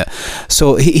an element in it.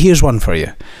 So here's one for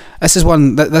you. This is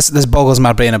one this boggles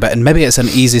my brain a bit, and maybe it's an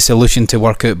easy solution to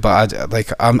work out, but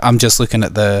I'm just looking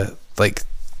at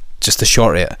just the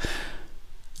short of it.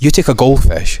 You take a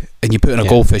goldfish and you put it in a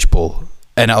goldfish bowl,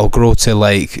 and it'll grow to,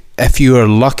 like, if you are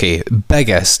lucky,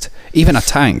 biggest, even a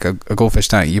tank, a goldfish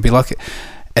tank, you'd be lucky.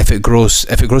 If it grows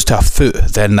to a foot,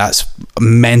 then that's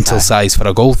mental size for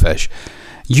a goldfish.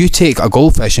 You take a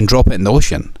goldfish and drop it in the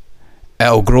ocean,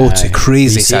 it'll grow to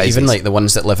crazy sizes. Even like the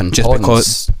ones that live in just ponds,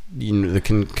 because they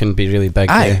can be really big.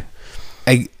 Aye.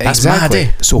 Exactly.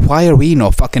 Mad, So why are we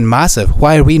not fucking massive?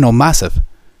 Why are we not massive?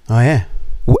 Oh yeah.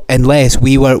 Unless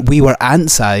we were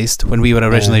ant-sized when we were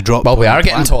originally dropped. Well, we are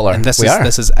getting taller. And this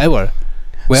is our.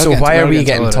 So why are we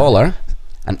getting taller,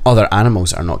 and other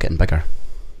animals are not getting bigger?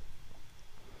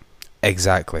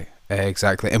 Exactly.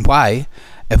 And why,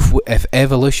 if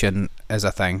evolution is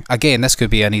a thing, again, this could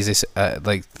be an easy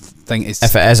thing.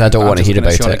 If it is, I don't want to hear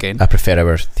about it. Again. I prefer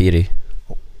our theory.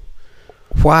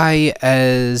 Why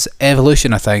is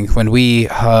evolution a thing when we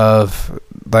have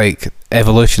like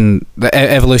evolution?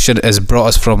 Evolution has brought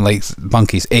us from like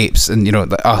monkeys, apes, and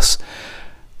like us.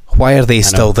 Why are they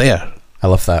still there? I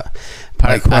love that.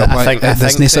 Like, I think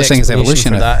there's no such thing as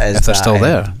evolution if they're still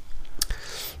there.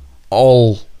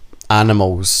 All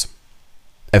animals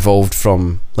evolved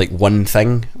from like one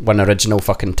original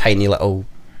fucking tiny little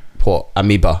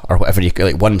amoeba or whatever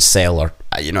like one cell, or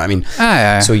you know what I mean.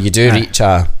 So you do reach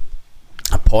a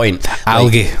point.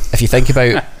 Algae. Like, if you think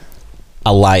about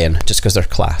a lion, just because they're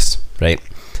class, right?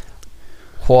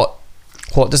 What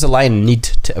does a lion need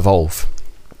to evolve?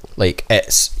 Like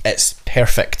it's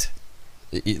perfect.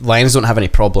 Lions don't have any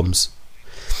problems.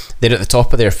 They're at the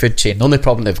top of their food chain. The only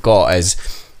problem they've got is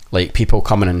like people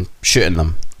coming and shooting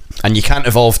them, and you can't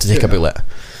evolve to take a bullet.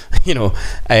 No.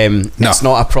 It's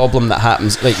not a problem that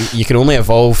happens. Like you can only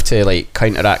evolve to like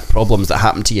counteract problems that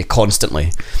happen to you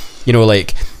constantly.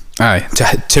 Like. Aye,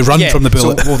 to run from the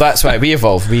bullet. So, well, that's why we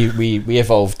evolved. We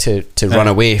evolved to run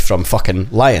away from fucking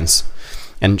lions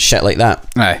and shit like that.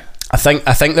 Aye. I think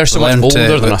they're so much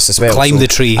older than us as well. Climb the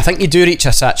tree. I think you do reach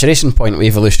a saturation point with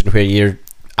evolution where you're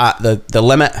at the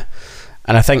limit,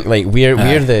 and I think like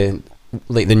we're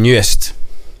the newest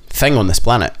thing on this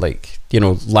planet. Like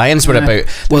lions were about.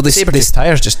 Well, the saber-toothed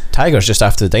tigers just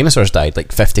after the dinosaurs died, like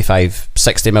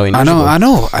 55-60 million years ago. I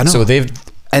know. So they've.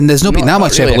 And there's not been that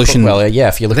much really evolution. Well, yeah,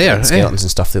 if you look at the skeletons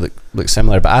and stuff, they look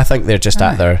similar. But I think they're just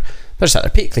at their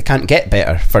peak. They can't get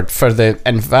better for the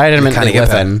environment they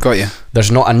live in. Got you. There's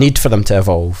not a need for them to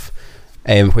evolve.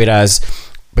 Whereas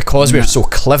because we're so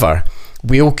clever,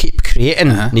 we'll keep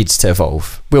creating needs to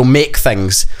evolve. We'll make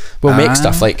things. We'll make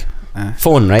stuff like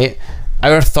phone, right?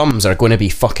 Our thumbs are going to be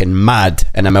fucking mad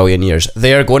in a million years.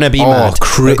 They're going to be mad.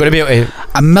 They're going to be able to...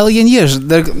 A million years?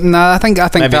 I think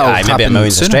maybe, that'll happen. Maybe a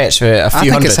million's a stretch. A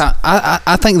few hundred.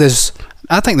 I think there's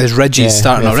ridges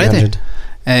starting already.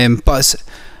 But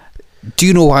do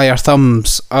you know why our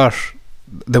thumbs are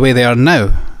the way they are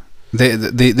now? They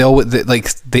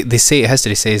say,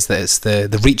 history says that it's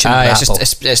the reaching of the apple.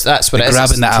 That's what it is.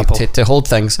 Grabbing the apple to hold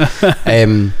things.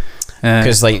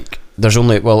 Because like there's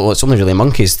only it's only really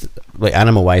monkeys, like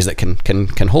animal wise, that can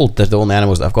hold. They're the only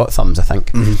animals that have got thumbs, I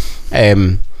think.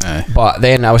 But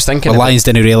then I was thinking, lions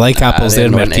didn't really like apples. They're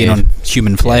more keen on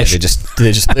human flesh.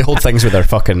 They hold things with their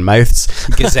fucking mouths.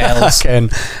 Gazelles.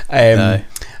 They're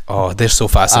so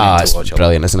fascinating to watch. It's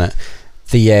brilliant, isn't it?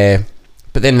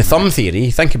 But then the thumb theory,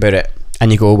 think about it,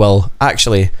 and you go, well,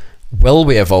 actually, will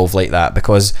we evolve like that?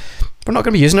 Because we're not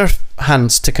going to be using our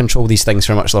hands to control these things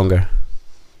for much longer.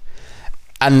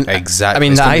 And exactly. I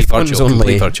mean, the iPhone's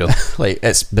only like,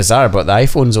 it's bizarre, but the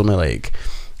iPhone's only like,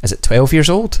 is it 12 years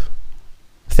old?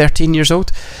 13 years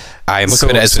old? I'm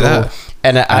looking at it as that.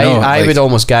 And I would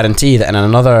almost guarantee that in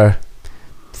another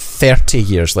 30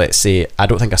 years, let's say, I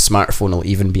don't think a smartphone will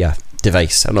even be a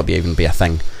device. It'll not even be a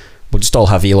thing. We'll just all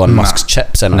have Elon Musk's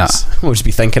chips in us. We'll just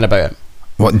be thinking about it.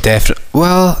 What definitely?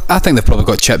 Well, I think they've probably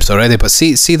got chips already. But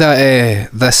see that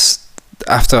this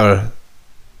after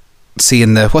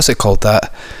seeing the what's it called, the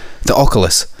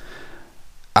Oculus.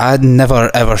 I'd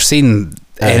never ever seen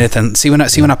anything. See when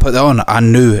I put that on, I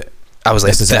knew. I was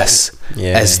like, this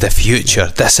is the future.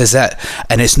 This is it,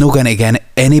 and it's not going to get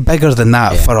any bigger than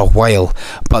that for a while.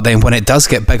 But then when it does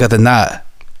get bigger than that,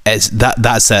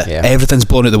 that's it. Everything's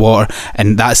blown out the water,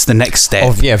 and that's the next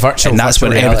step. Virtual, and that's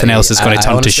when everything else is going to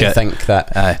turn to shit. I think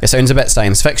that it sounds a bit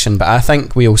science fiction, but I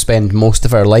think we'll spend most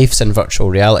of our lives in virtual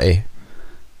reality.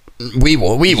 We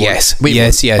will. Yes. Maybe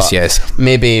our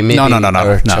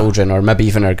children, or maybe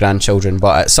even our grandchildren.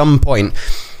 But at some point,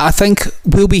 I think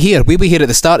we'll be here. We'll be here at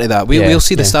the start of that. We'll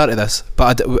see the start of this.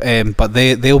 But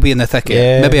they'll be in the thick of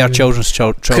it. Maybe our children's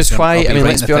children. Because why? I mean,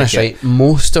 let's be honest, right?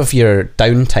 Most of your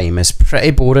downtime is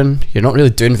pretty boring. You're not really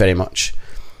doing very much.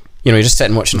 You're just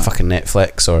sitting watching fucking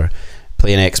Netflix or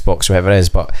playing Xbox or whatever it is.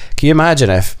 But can you imagine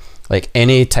if, like,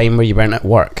 any time where you weren't at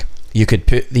work, you could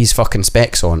put these fucking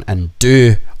specs on and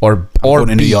do or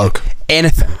be New York.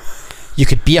 Anything. You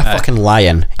could be a fucking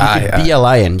lion. You could be a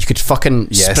lion. You could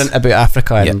fucking sprint about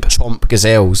Africa and chomp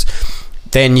gazelles.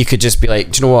 Then you could just be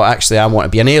like, do you know what? Actually, I want to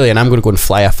be an alien. I'm going to go and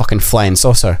fly a fucking flying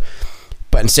saucer.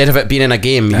 but instead of it being in a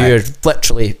game, you're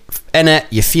literally in it.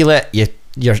 You feel it.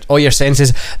 Your all your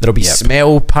senses. There'll be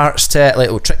smell parts to it. Like,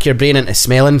 it'll trick your brain into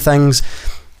smelling things.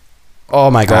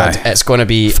 Oh my god, it's going to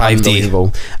be 5D.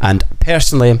 Unbelievable. And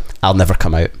personally, I'll never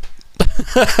come out.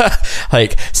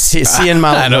 Like, seeing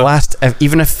my last,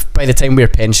 even if by the time we're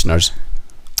pensioners,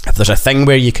 if there's a thing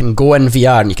where you can go in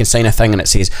VR and you can sign a thing and it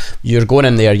says you're going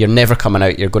in there, you're never coming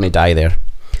out, you're going to die there,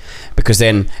 because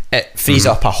then it frees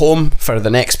up a home for the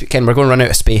next weekend. We're going to run out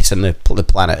of space in the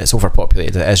planet. It's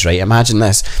overpopulated. It is, right? Imagine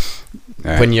this.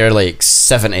 When you're like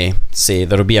 70, say,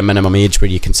 there'll be a minimum age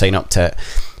where you can sign up to it.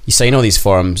 You sign all these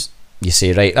forms, you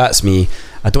say, right, that's me,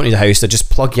 I don't need a house. They'll just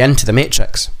plug you into the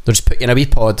Matrix. They'll just put you in a wee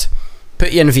pod,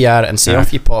 put you in VR and say,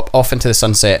 off you pop, off into the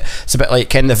sunset. It's a bit like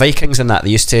the Vikings and that.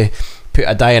 They used to put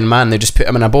a dying man, they just put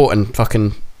him in a boat and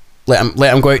fucking let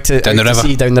him go out to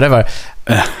sea, down the river.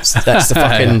 That's the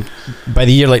fucking, by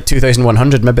the year like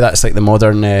 2100, maybe that's like the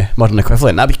modern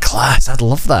equivalent. That'd be class. I'd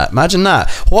love that. Imagine that.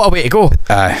 What a way to go.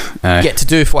 Get to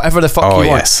do whatever the fuck you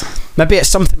want. Maybe it's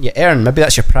something you earn. Maybe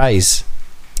that's your prize.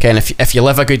 Ken, if you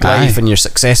live a good life and you're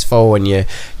successful and you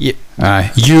meet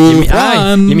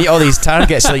all these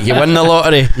targets, like you win the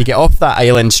lottery, you get off that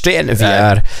island straight into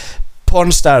VR,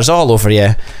 porn stars all over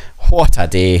you. What a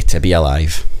day to be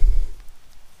alive.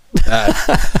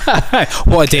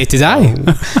 What a day to die.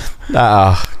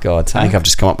 Oh god, I think I've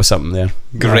just come up with something there.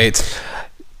 Great.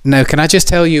 Now, can I just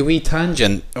tell you, we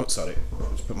tangent, sorry, I'll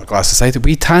just put my glass aside,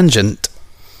 we tangent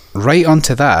right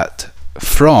onto that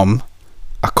from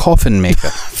a coffin maker.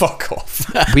 Fuck off.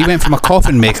 We went from a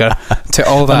coffin maker to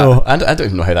all that. I don't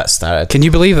even know how that started. Can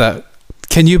you believe that?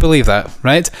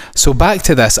 Right? So back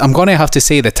to this. I'm going to have to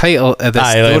say the title of this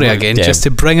story again, just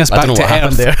to bring us back to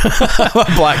earth. There.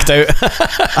 I blacked out.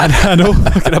 I know.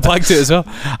 I could have blacked out as well.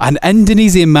 An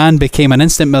Indonesian man became an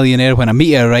instant millionaire when a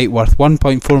meteorite worth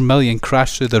 1.4 million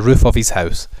crashed through the roof of his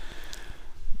house.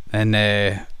 And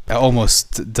it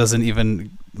almost doesn't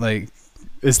even, like...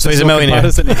 So he's a millionaire.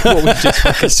 What we just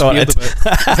fucking sorted.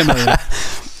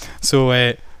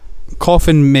 So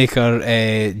coffin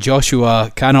maker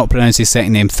Joshua, cannot pronounce his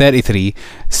second name, 33,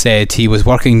 said he was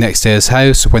working next to his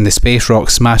house when the space rock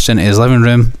smashed into his living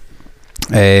room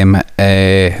in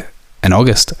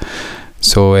August.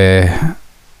 So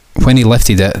when he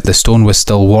lifted it, the stone was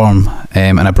still warm,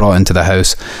 and I brought it into the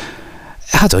house.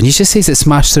 Hold on, you just says it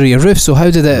smashed through your roof, so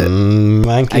how did it...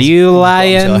 Are you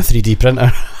lying? A 3D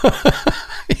printer.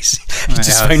 He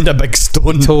just found a big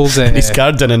stone in his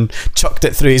garden and chucked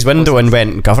it through his window and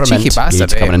went, government, cheeky bastard,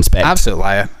 come and inspect. Absolute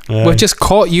liar. We've just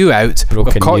caught you out.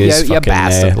 We've caught you out, you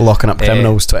bastard. Locking up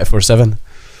criminals 24/7.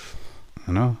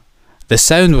 I know. The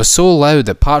sound was so loud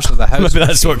that parts of the house... Maybe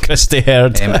that's what Christy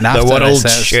heard. The world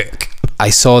shook. I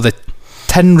saw the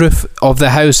tin roof of the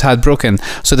house had broken.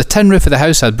 So the tin roof of the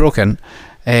house had broken,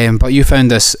 but you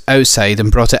found this outside and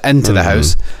brought it into the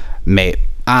house. Mate,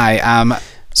 I am...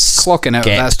 clocking out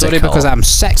of that story because I'm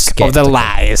sick of the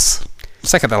lies.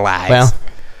 Sick of the lies. Well,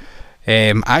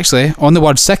 actually, on the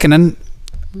word sickening,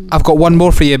 I've got one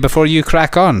more for you before you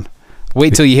crack on.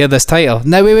 Wait till you hear this title.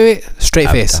 No, wait. Straight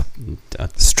face.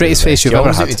 Straightest face you've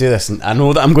ever had. You do this, and I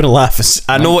know that I'm going to laugh.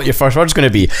 I know what your first word's going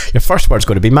to be. Your first word's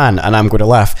going to be man, and I'm going to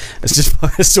laugh. It's just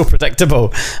it's so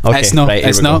predictable. Okay, it's not. Right,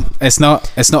 it's not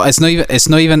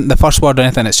even the first word or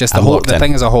anything. It's just the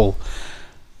thing as a whole.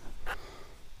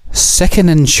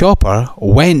 Sickening shopper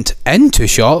went into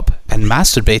shop and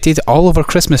masturbated all over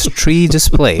Christmas tree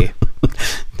display.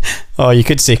 Oh, you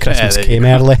could say Christmas came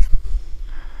early.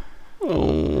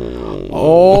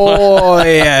 Oh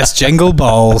yes, jingle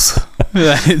balls.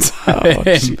 Right.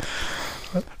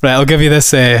 Right, I'll give you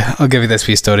this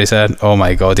wee story, sir. Oh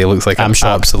my god, he looks like an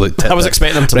absolute tit. I was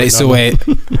expecting him to. Right, so wait.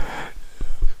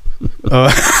 A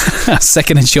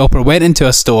sickening shopper went into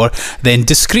a store, then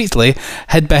discreetly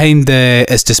hid behind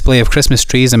its display of Christmas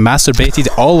trees and masturbated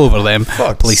all over them.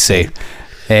 Police say.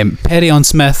 Perry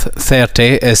Smith,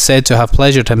 30, is said to have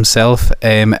pleasured himself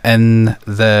in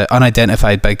the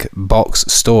unidentified big box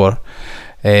store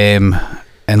in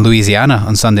Louisiana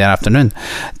on Sunday afternoon.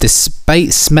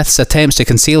 Despite Smith's attempts to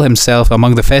conceal himself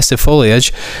among the festive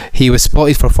foliage, he was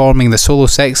spotted performing the solo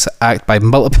sex act by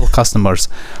multiple customers.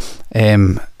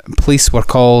 Police were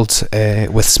called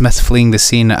with Smith fleeing the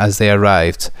scene as they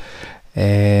arrived.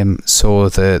 So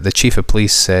the chief of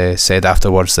police said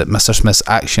afterwards that Mr. Smith's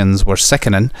actions were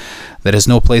sickening. There is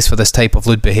no place for this type of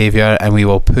lewd behaviour, and we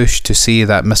will push to see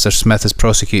that Mr. Smith is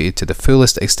prosecuted to the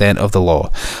fullest extent of the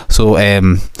law. So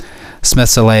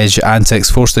Smith's alleged antics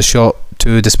forced the shop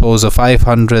to dispose of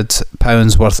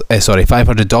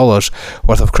 $500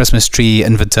 worth of Christmas tree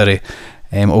inventory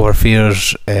over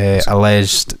fears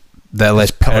alleged the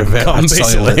alleged pervert had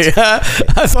soiled. I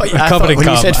thought when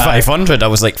you said 500, I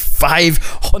was like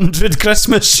 500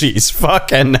 Christmas trees.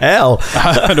 Fucking hell!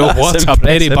 I know what a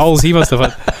berry balls he must have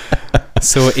had.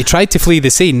 So he tried to flee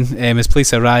the scene. His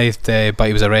police arrived, but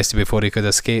he was arrested before he could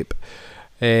escape.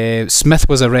 Smith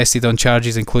was arrested on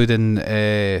charges including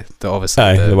the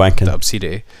wanking, the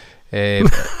obscenity.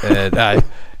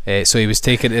 So he was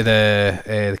taken to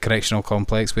the correctional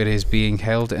complex where he's being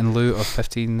held in lieu of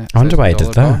 $15,000. I wonder why he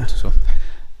did that. So,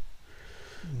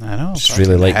 I know. Just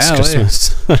really likes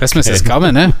Christmas. Christmas is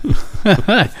coming, eh?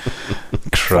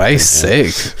 Christ's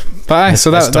sake. Bye.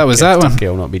 So that was that one.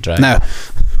 Will not be dry. No.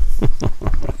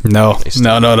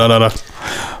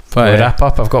 But we'll wrap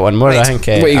up. I've got one more. Right. I think.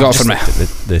 What you got for me?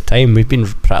 The time we've been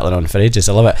prattling on for ages.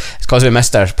 I love it. It's because we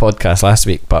missed our podcast last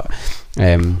week, but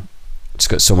just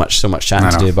got so much chatting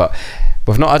to do. But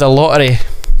we've not had a lottery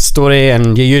story,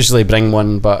 and you usually bring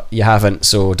one, but you haven't.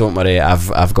 So don't worry.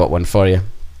 I've got one for you.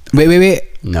 Wait.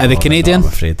 No, are they Canadian? I'm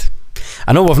afraid.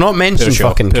 I know we've not mentioned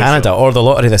fucking Canada or the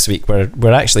lottery this week.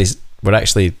 We're actually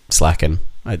slacking.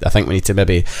 I think we need to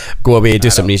maybe go away,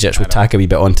 do some research. We'll tack a wee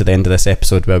bit on to the end of this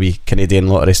episode with a wee Canadian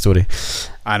lottery story.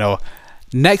 I know.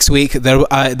 Next week,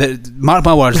 mark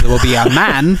my words, there will be a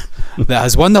man that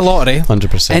has won the lottery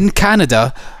 100% in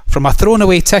Canada from a thrown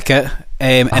away ticket,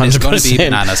 and it's going to be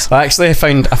bananas. Actually, I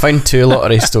found two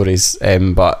lottery stories,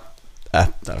 but I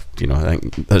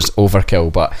think there's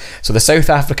overkill. But so the South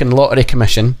African Lottery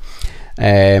Commission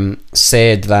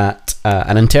said that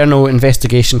an internal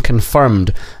investigation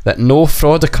confirmed that no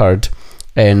fraud occurred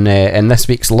in this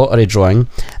week's lottery drawing.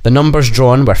 The numbers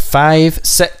drawn were 5,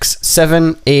 6,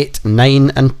 7, 8,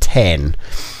 9 and 10.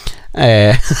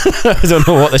 I don't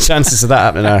know what the chances of that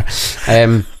happening are.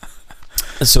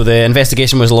 So the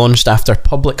investigation was launched after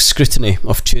public scrutiny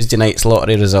of Tuesday night's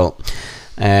lottery result.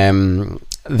 The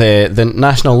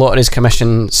National Lotteries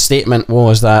Commission statement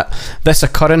was that this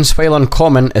occurrence, while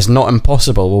uncommon, is not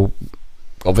impossible. Well,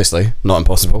 obviously not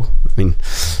impossible. I mean,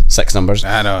 6 numbers.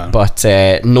 I know. But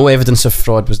no evidence of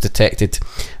fraud was detected.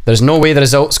 There's no way the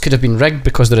results could have been rigged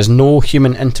because there is no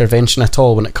human intervention at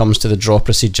all when it comes to the draw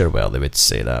procedure. Well, they would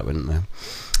say that, wouldn't they?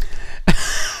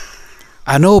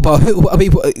 I know, but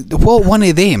what one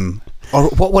of them, or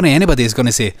what one of anybody is going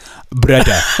to say,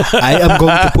 brother, I am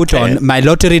going to put on my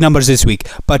lottery numbers this week,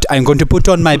 but I'm going to put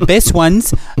on my best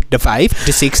ones, the 5,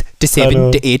 the 6, the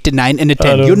 7, the 8, the 9 and the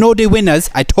 10. You know the winners.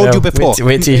 I told you before.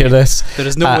 Wait till you hear this. There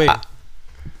is no way.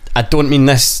 I don't mean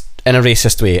this in a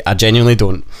racist way. I genuinely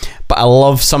don't. But I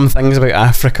love some things about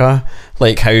Africa,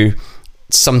 like how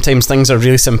sometimes things are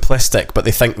really simplistic, but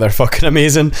they think they're fucking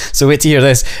amazing. So wait to hear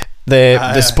this.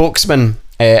 The spokesman,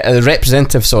 the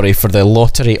representative, for the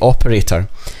lottery operator,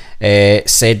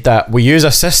 said that we use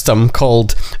a system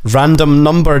called random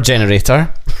number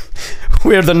generator,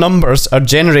 where the numbers are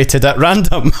generated at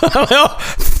random. Oh,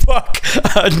 fuck,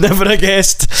 I'd never have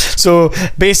guessed. So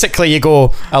basically you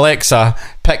go, Alexa,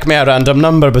 pick me a random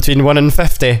number between 1 and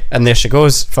 50, and there she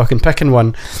goes, fucking picking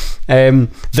one.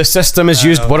 The system is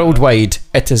used worldwide.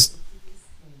 It is...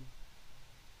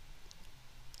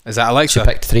 Is that Alexa? She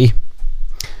picked 3.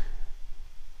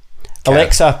 Okay.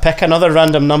 Alexa, pick another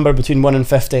random number between 1 and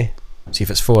 50. See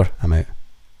if it's 4. I'm out.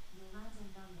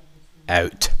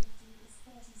 Out.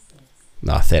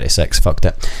 Nah, 36. Fucked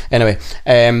it. Anyway,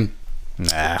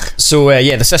 so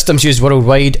the system's used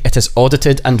worldwide. It is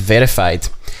audited and verified.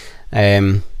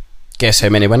 Guess how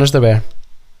many winners there were?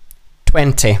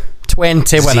 20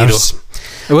 winners.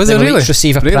 Was it really?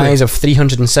 Receive a prize of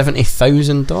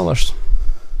 $370,000.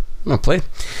 No play.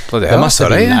 There must have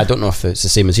been. I don't know if it's the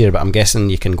same as here, but I'm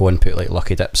guessing you can go and put like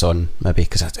lucky dips on, maybe,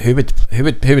 because who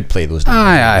would play those?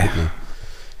 Aye.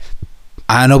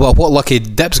 I know, but what lucky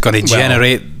dip's going to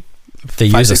generate? They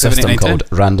use a system called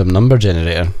random number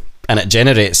generator, and it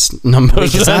generates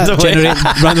numbers. Does that generate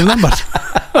random numbers?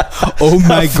 Oh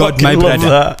my god, my brother!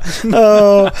 That.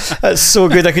 Oh, that's so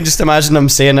good. I can just imagine them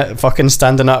saying it, fucking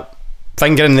standing up,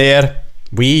 finger in the air.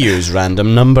 We use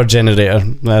random number generator.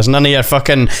 There's none of your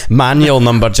fucking manual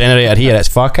number generator here. It's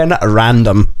fucking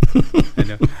random.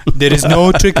 There is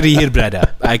no trickery here,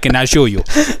 brother. I can assure you.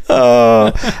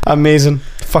 Oh, amazing!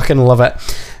 Fucking love it.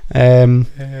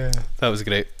 That was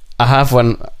great. I have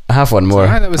one more.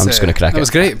 I'm just going to crack it. That was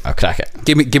great. I'll crack it.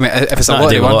 Give me. If it's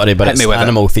not a lottery, but it's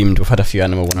animal themed. We've had a few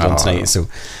animal ones on tonight. So.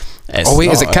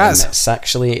 Is it cats? It's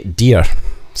actually deer.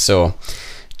 So.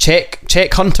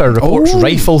 Czech hunter reports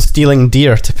rifle stealing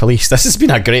deer to police. This has been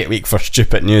a great week for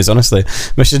stupid news, honestly.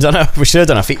 We should have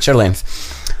done a feature length.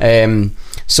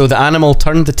 So the animal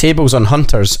turned the tables on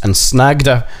hunters and snagged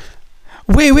a...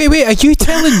 Wait, are you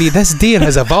telling me this deer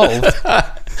has evolved?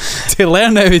 to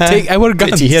learn how to take our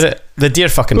guns. Did you hear it? The deer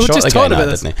fucking shot the guy,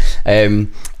 didn't he?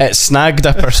 It snagged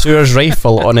a pursuer's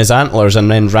rifle on his antlers and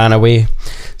then ran away.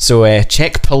 So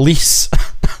check police.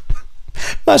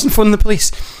 Imagine phoning the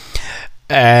police.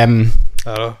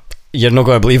 You're not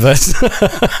going to believe this.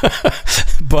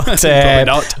 But probably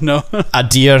not. No. A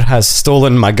deer has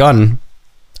stolen my gun.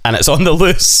 And it's on the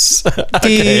loose.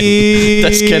 Okay.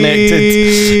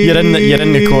 Disconnected. You're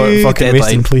in the court fucking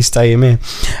wasting police time, eh?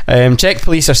 Czech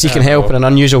police are seeking help in an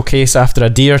unusual case after a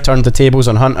deer turned the tables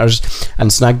on hunters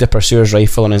and snagged a pursuer's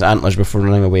rifle on his antlers before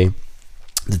running away.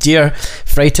 The deer,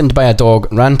 frightened by a dog,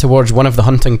 ran towards one of the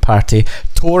hunting party,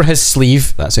 tore his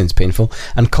sleeve, that sounds painful,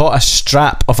 and caught a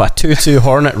strap of a .22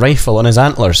 Hornet rifle on his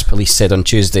antlers, police said on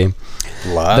Tuesday.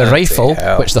 The rifle,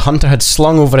 which the hunter had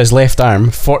slung over his left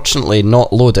arm, fortunately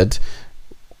not loaded.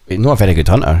 He's not a very good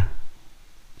hunter.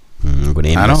 I'm going to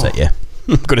aim this at you.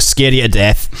 I'm going to scare you to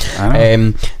death.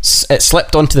 It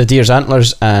slipped onto the deer's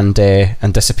antlers and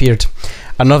disappeared.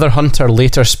 Another hunter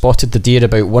later spotted the deer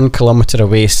about 1 kilometre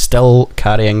away, still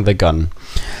carrying the gun.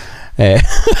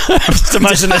 Just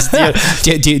imagine this deer.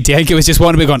 Do you think it was just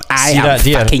one of me going, I am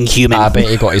fucking human? I bet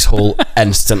he got his hole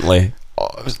instantly.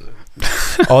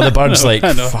 All the birds like,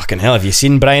 fucking hell, have you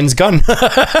seen Brian's gun?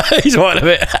 He's wanting a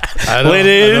bit.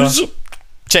 Ladies,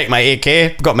 check my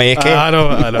AK. Got my AK. I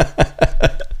know.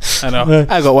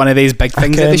 I got one of these big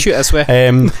things that they shoot us with.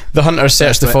 The hunters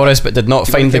searched the forest but did not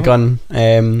find the gun.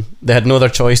 They had no other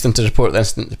choice than to report the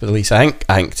incident to police. I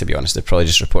think to be honest, they're probably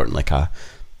just reporting like a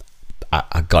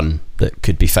gun that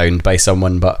could be found by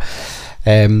someone. But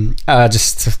I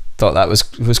just thought that was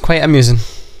quite amusing.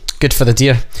 Good for the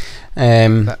deer.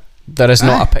 There is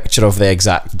not a picture of the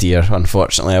exact deer,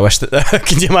 unfortunately. I wish that.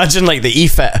 Can you imagine, like, the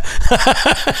EFIT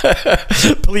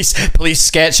police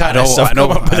sketch artists have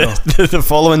come up with the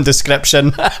following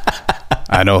description.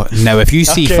 I know. Now, if you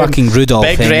see fucking Rudolph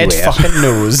big anywhere, red fucking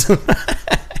nose.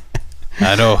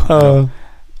 I know.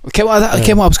 Okay, what I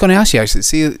was going to ask you actually.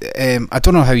 See, I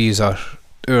don't know how you are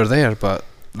there, but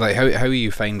like, how are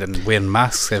you finding wearing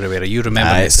masks everywhere? Are you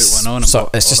remembering to put one on? So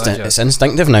it's just it's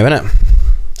instinctive now, isn't it?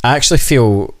 I actually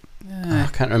feel. I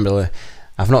can't remember.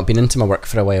 I've not been into my work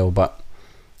for a while, but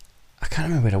I can't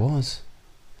remember where I was.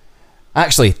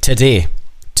 Actually, today,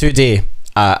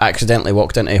 I accidentally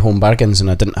walked into Home Bargains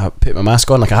and I didn't put my mask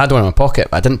on. Like, I had one in my pocket,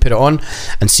 but I didn't put it on.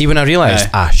 And see, when I realised,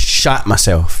 I shat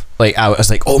myself. Like, I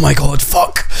was like, oh my god,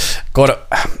 fuck! Got it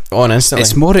on instantly.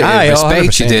 It's more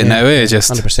respect you do now, just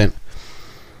 100%.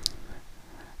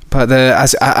 But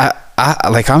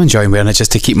I'm enjoying wearing it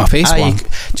just to keep my face warm. Do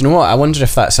you know what? I wonder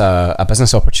if that's a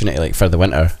business opportunity, like for the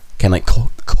winter, kind of like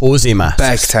cozy masks.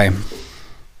 Big time.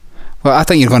 Well, I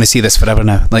think you're going to see this forever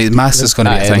now. Like, masks is going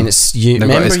to be a thing. I mean,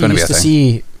 remember you used to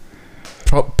see,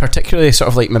 particularly sort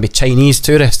of like maybe Chinese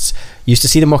tourists, you used to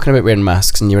see them walking about wearing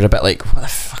masks, and you were a bit like, what the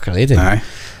fuck are they doing?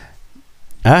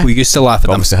 We used to laugh at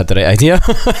them. Obviously had the right idea.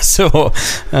 So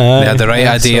they had the right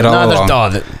idea all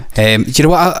along. You know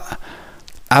what?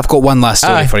 I've got one last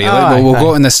story for you. We'll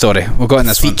go in this story. We'll go in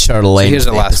this feature one. Length here's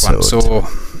the last episode. one. So,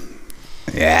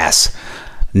 yes,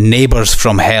 neighbours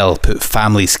from hell put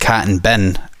family's cat in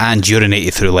bin and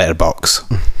urinated through letterbox.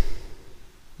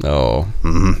 Oh,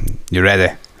 you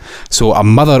ready? So, a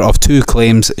mother of two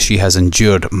claims she has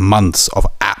endured months of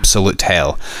absolute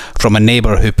hell from a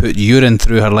neighbour who put urine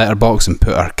through her letterbox and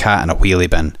put her cat in a wheelie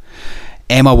bin.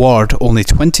 Emma Ward, only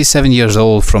 27 years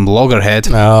old, from Loggerhead.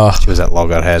 Oh, she was at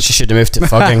Loggerhead. She should have moved to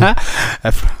Fugging.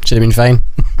 Should have been fine.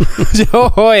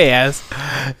 Oh yes.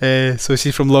 So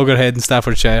she's from Loggerhead in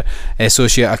Staffordshire. So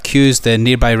she accused the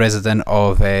nearby resident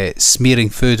of smearing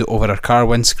food over her car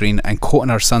windscreen and coating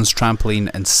her son's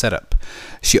trampoline in syrup.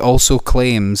 She also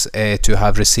claims to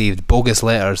have received bogus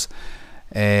letters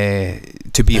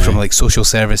to be from like social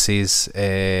services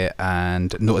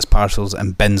and notice parcels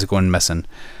and bins going missing.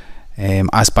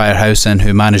 Aspire Housing,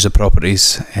 who manage the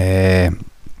properties, Emma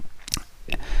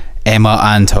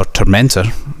and her tormentor.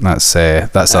 That's the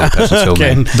other person's full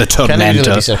name. The tormentor. Can't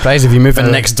really be surprised if you move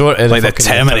in next door to like the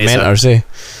Terminator.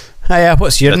 Hiya,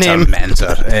 what's your name?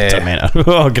 Tormentor. Tormentor.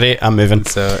 Oh, great! I'm moving.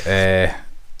 So,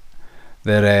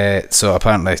 so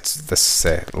apparently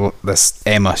this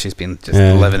Emma, she's been just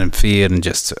living in fear and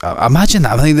just imagine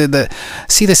that. I mean,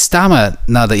 see the stamina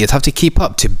now that you'd have to keep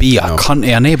up to be a cunt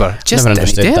to a neighbour. Just never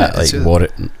understood that. Like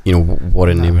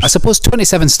warring neighbours. I suppose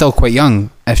 27 is still quite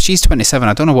young. If she's 27,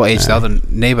 I don't know what age the other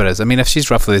neighbour is. I mean, if she's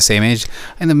roughly the same age,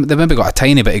 and they've maybe got a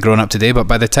tiny bit of growing up today. But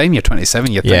by the time you're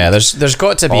 27, you think there's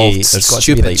got to be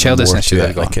stupid like childishness to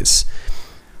it. Like it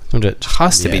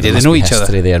has to be. Do they know each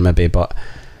other? There maybe, but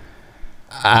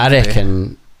I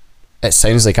reckon it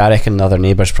sounds like the other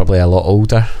neighbour's probably a lot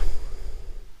older.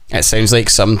 It sounds like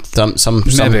some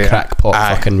crackpot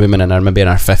fucking woman in her, maybe in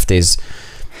her 50s,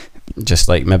 just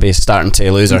like maybe starting to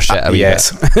lose her shit a wee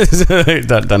bit.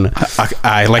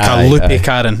 Like a loopy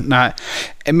Karen. Nah,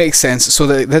 it makes sense. So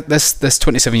this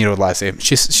 27-year-old lassie,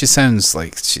 she sounds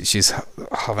like she's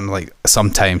having like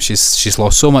some time. She's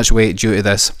lost so much weight due to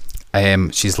this.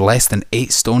 She's less than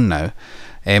 8 stone now.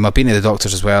 I've been to the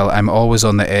doctors as well. I'm always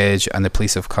on the edge, and the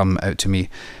police have come out to me.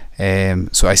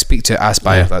 So I speak to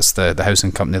Aspire, that's the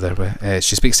housing company there.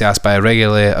 She speaks to Aspire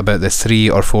regularly about the 3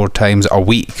 or 4 times a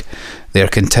week. They're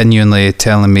continually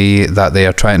telling me that they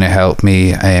are trying to help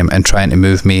me and trying to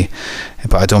move me,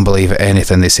 but I don't believe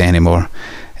anything they say anymore.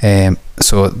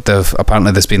 So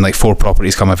apparently there's been like 4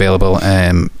 properties come available,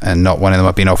 and not one of them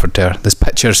have been offered to her. There's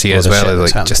pictures here as well,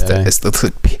 like just it's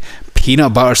like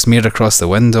peanut butter smeared across the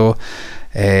window.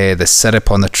 The syrup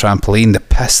on the trampoline, the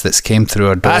piss that's came through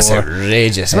her door. That's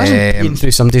outrageous. Imagine peeing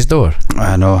through somebody's door.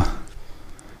 I know.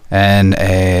 And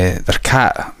their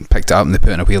cat picked it up and they put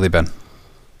it in a wheelie bin.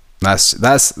 That's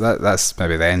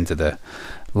maybe the end of the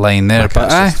line there. But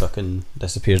just fucking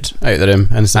disappeared out of the room.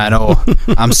 I know.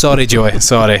 I'm sorry, Joy.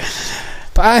 Sorry.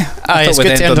 But it's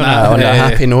good to end on a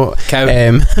happy note.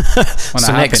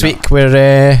 So next week we're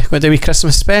going to do a wee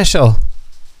Christmas special.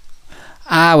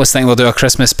 I was thinking we'll do a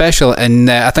Christmas special,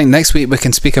 and I think next week we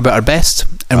can speak about our best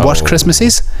and worst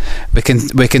Christmases. We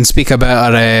can speak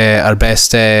about our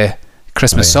best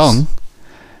Christmas song,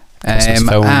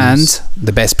 and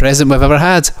the best present we've ever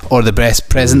had, or the best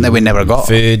present that we never got.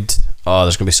 Food.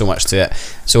 There's going to be so much to it.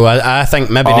 So I think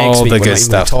maybe next week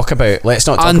we'll talk about. Let's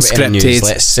not talk about any news.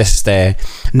 Let's just.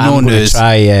 I'm going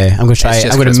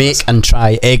to make and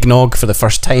try eggnog for the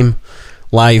first time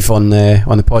live on the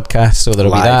podcast. So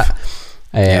there'll be that.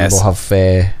 We'll have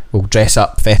we'll dress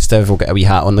up festive. We'll get a wee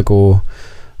hat on the go.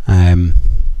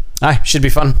 Should be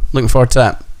fun. Looking forward to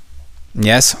that.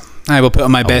 Yes, I will put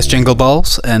on my best jingle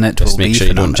balls, and it just will make sure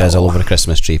you don't jizz all over the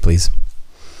Christmas tree, please.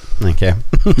 Okay.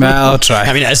 Well, I'll try.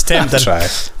 I mean, it's tempting.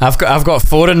 I've got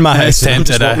 4 in my house. I'm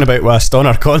just talking about with a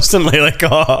stoner constantly. Like,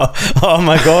 oh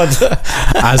my god.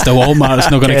 As the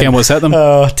Walmart's not going to care what's hit them.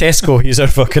 Tesco, you're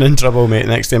fucking in trouble, mate.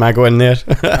 Next time I go in there.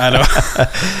 I know.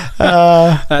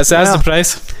 That's the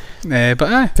price.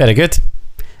 But very good.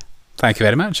 Thank you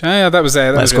very much. That was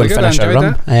Let's really go good. And finish our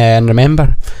run. And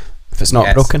remember, if it's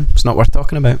not broken, it's not worth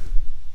talking about.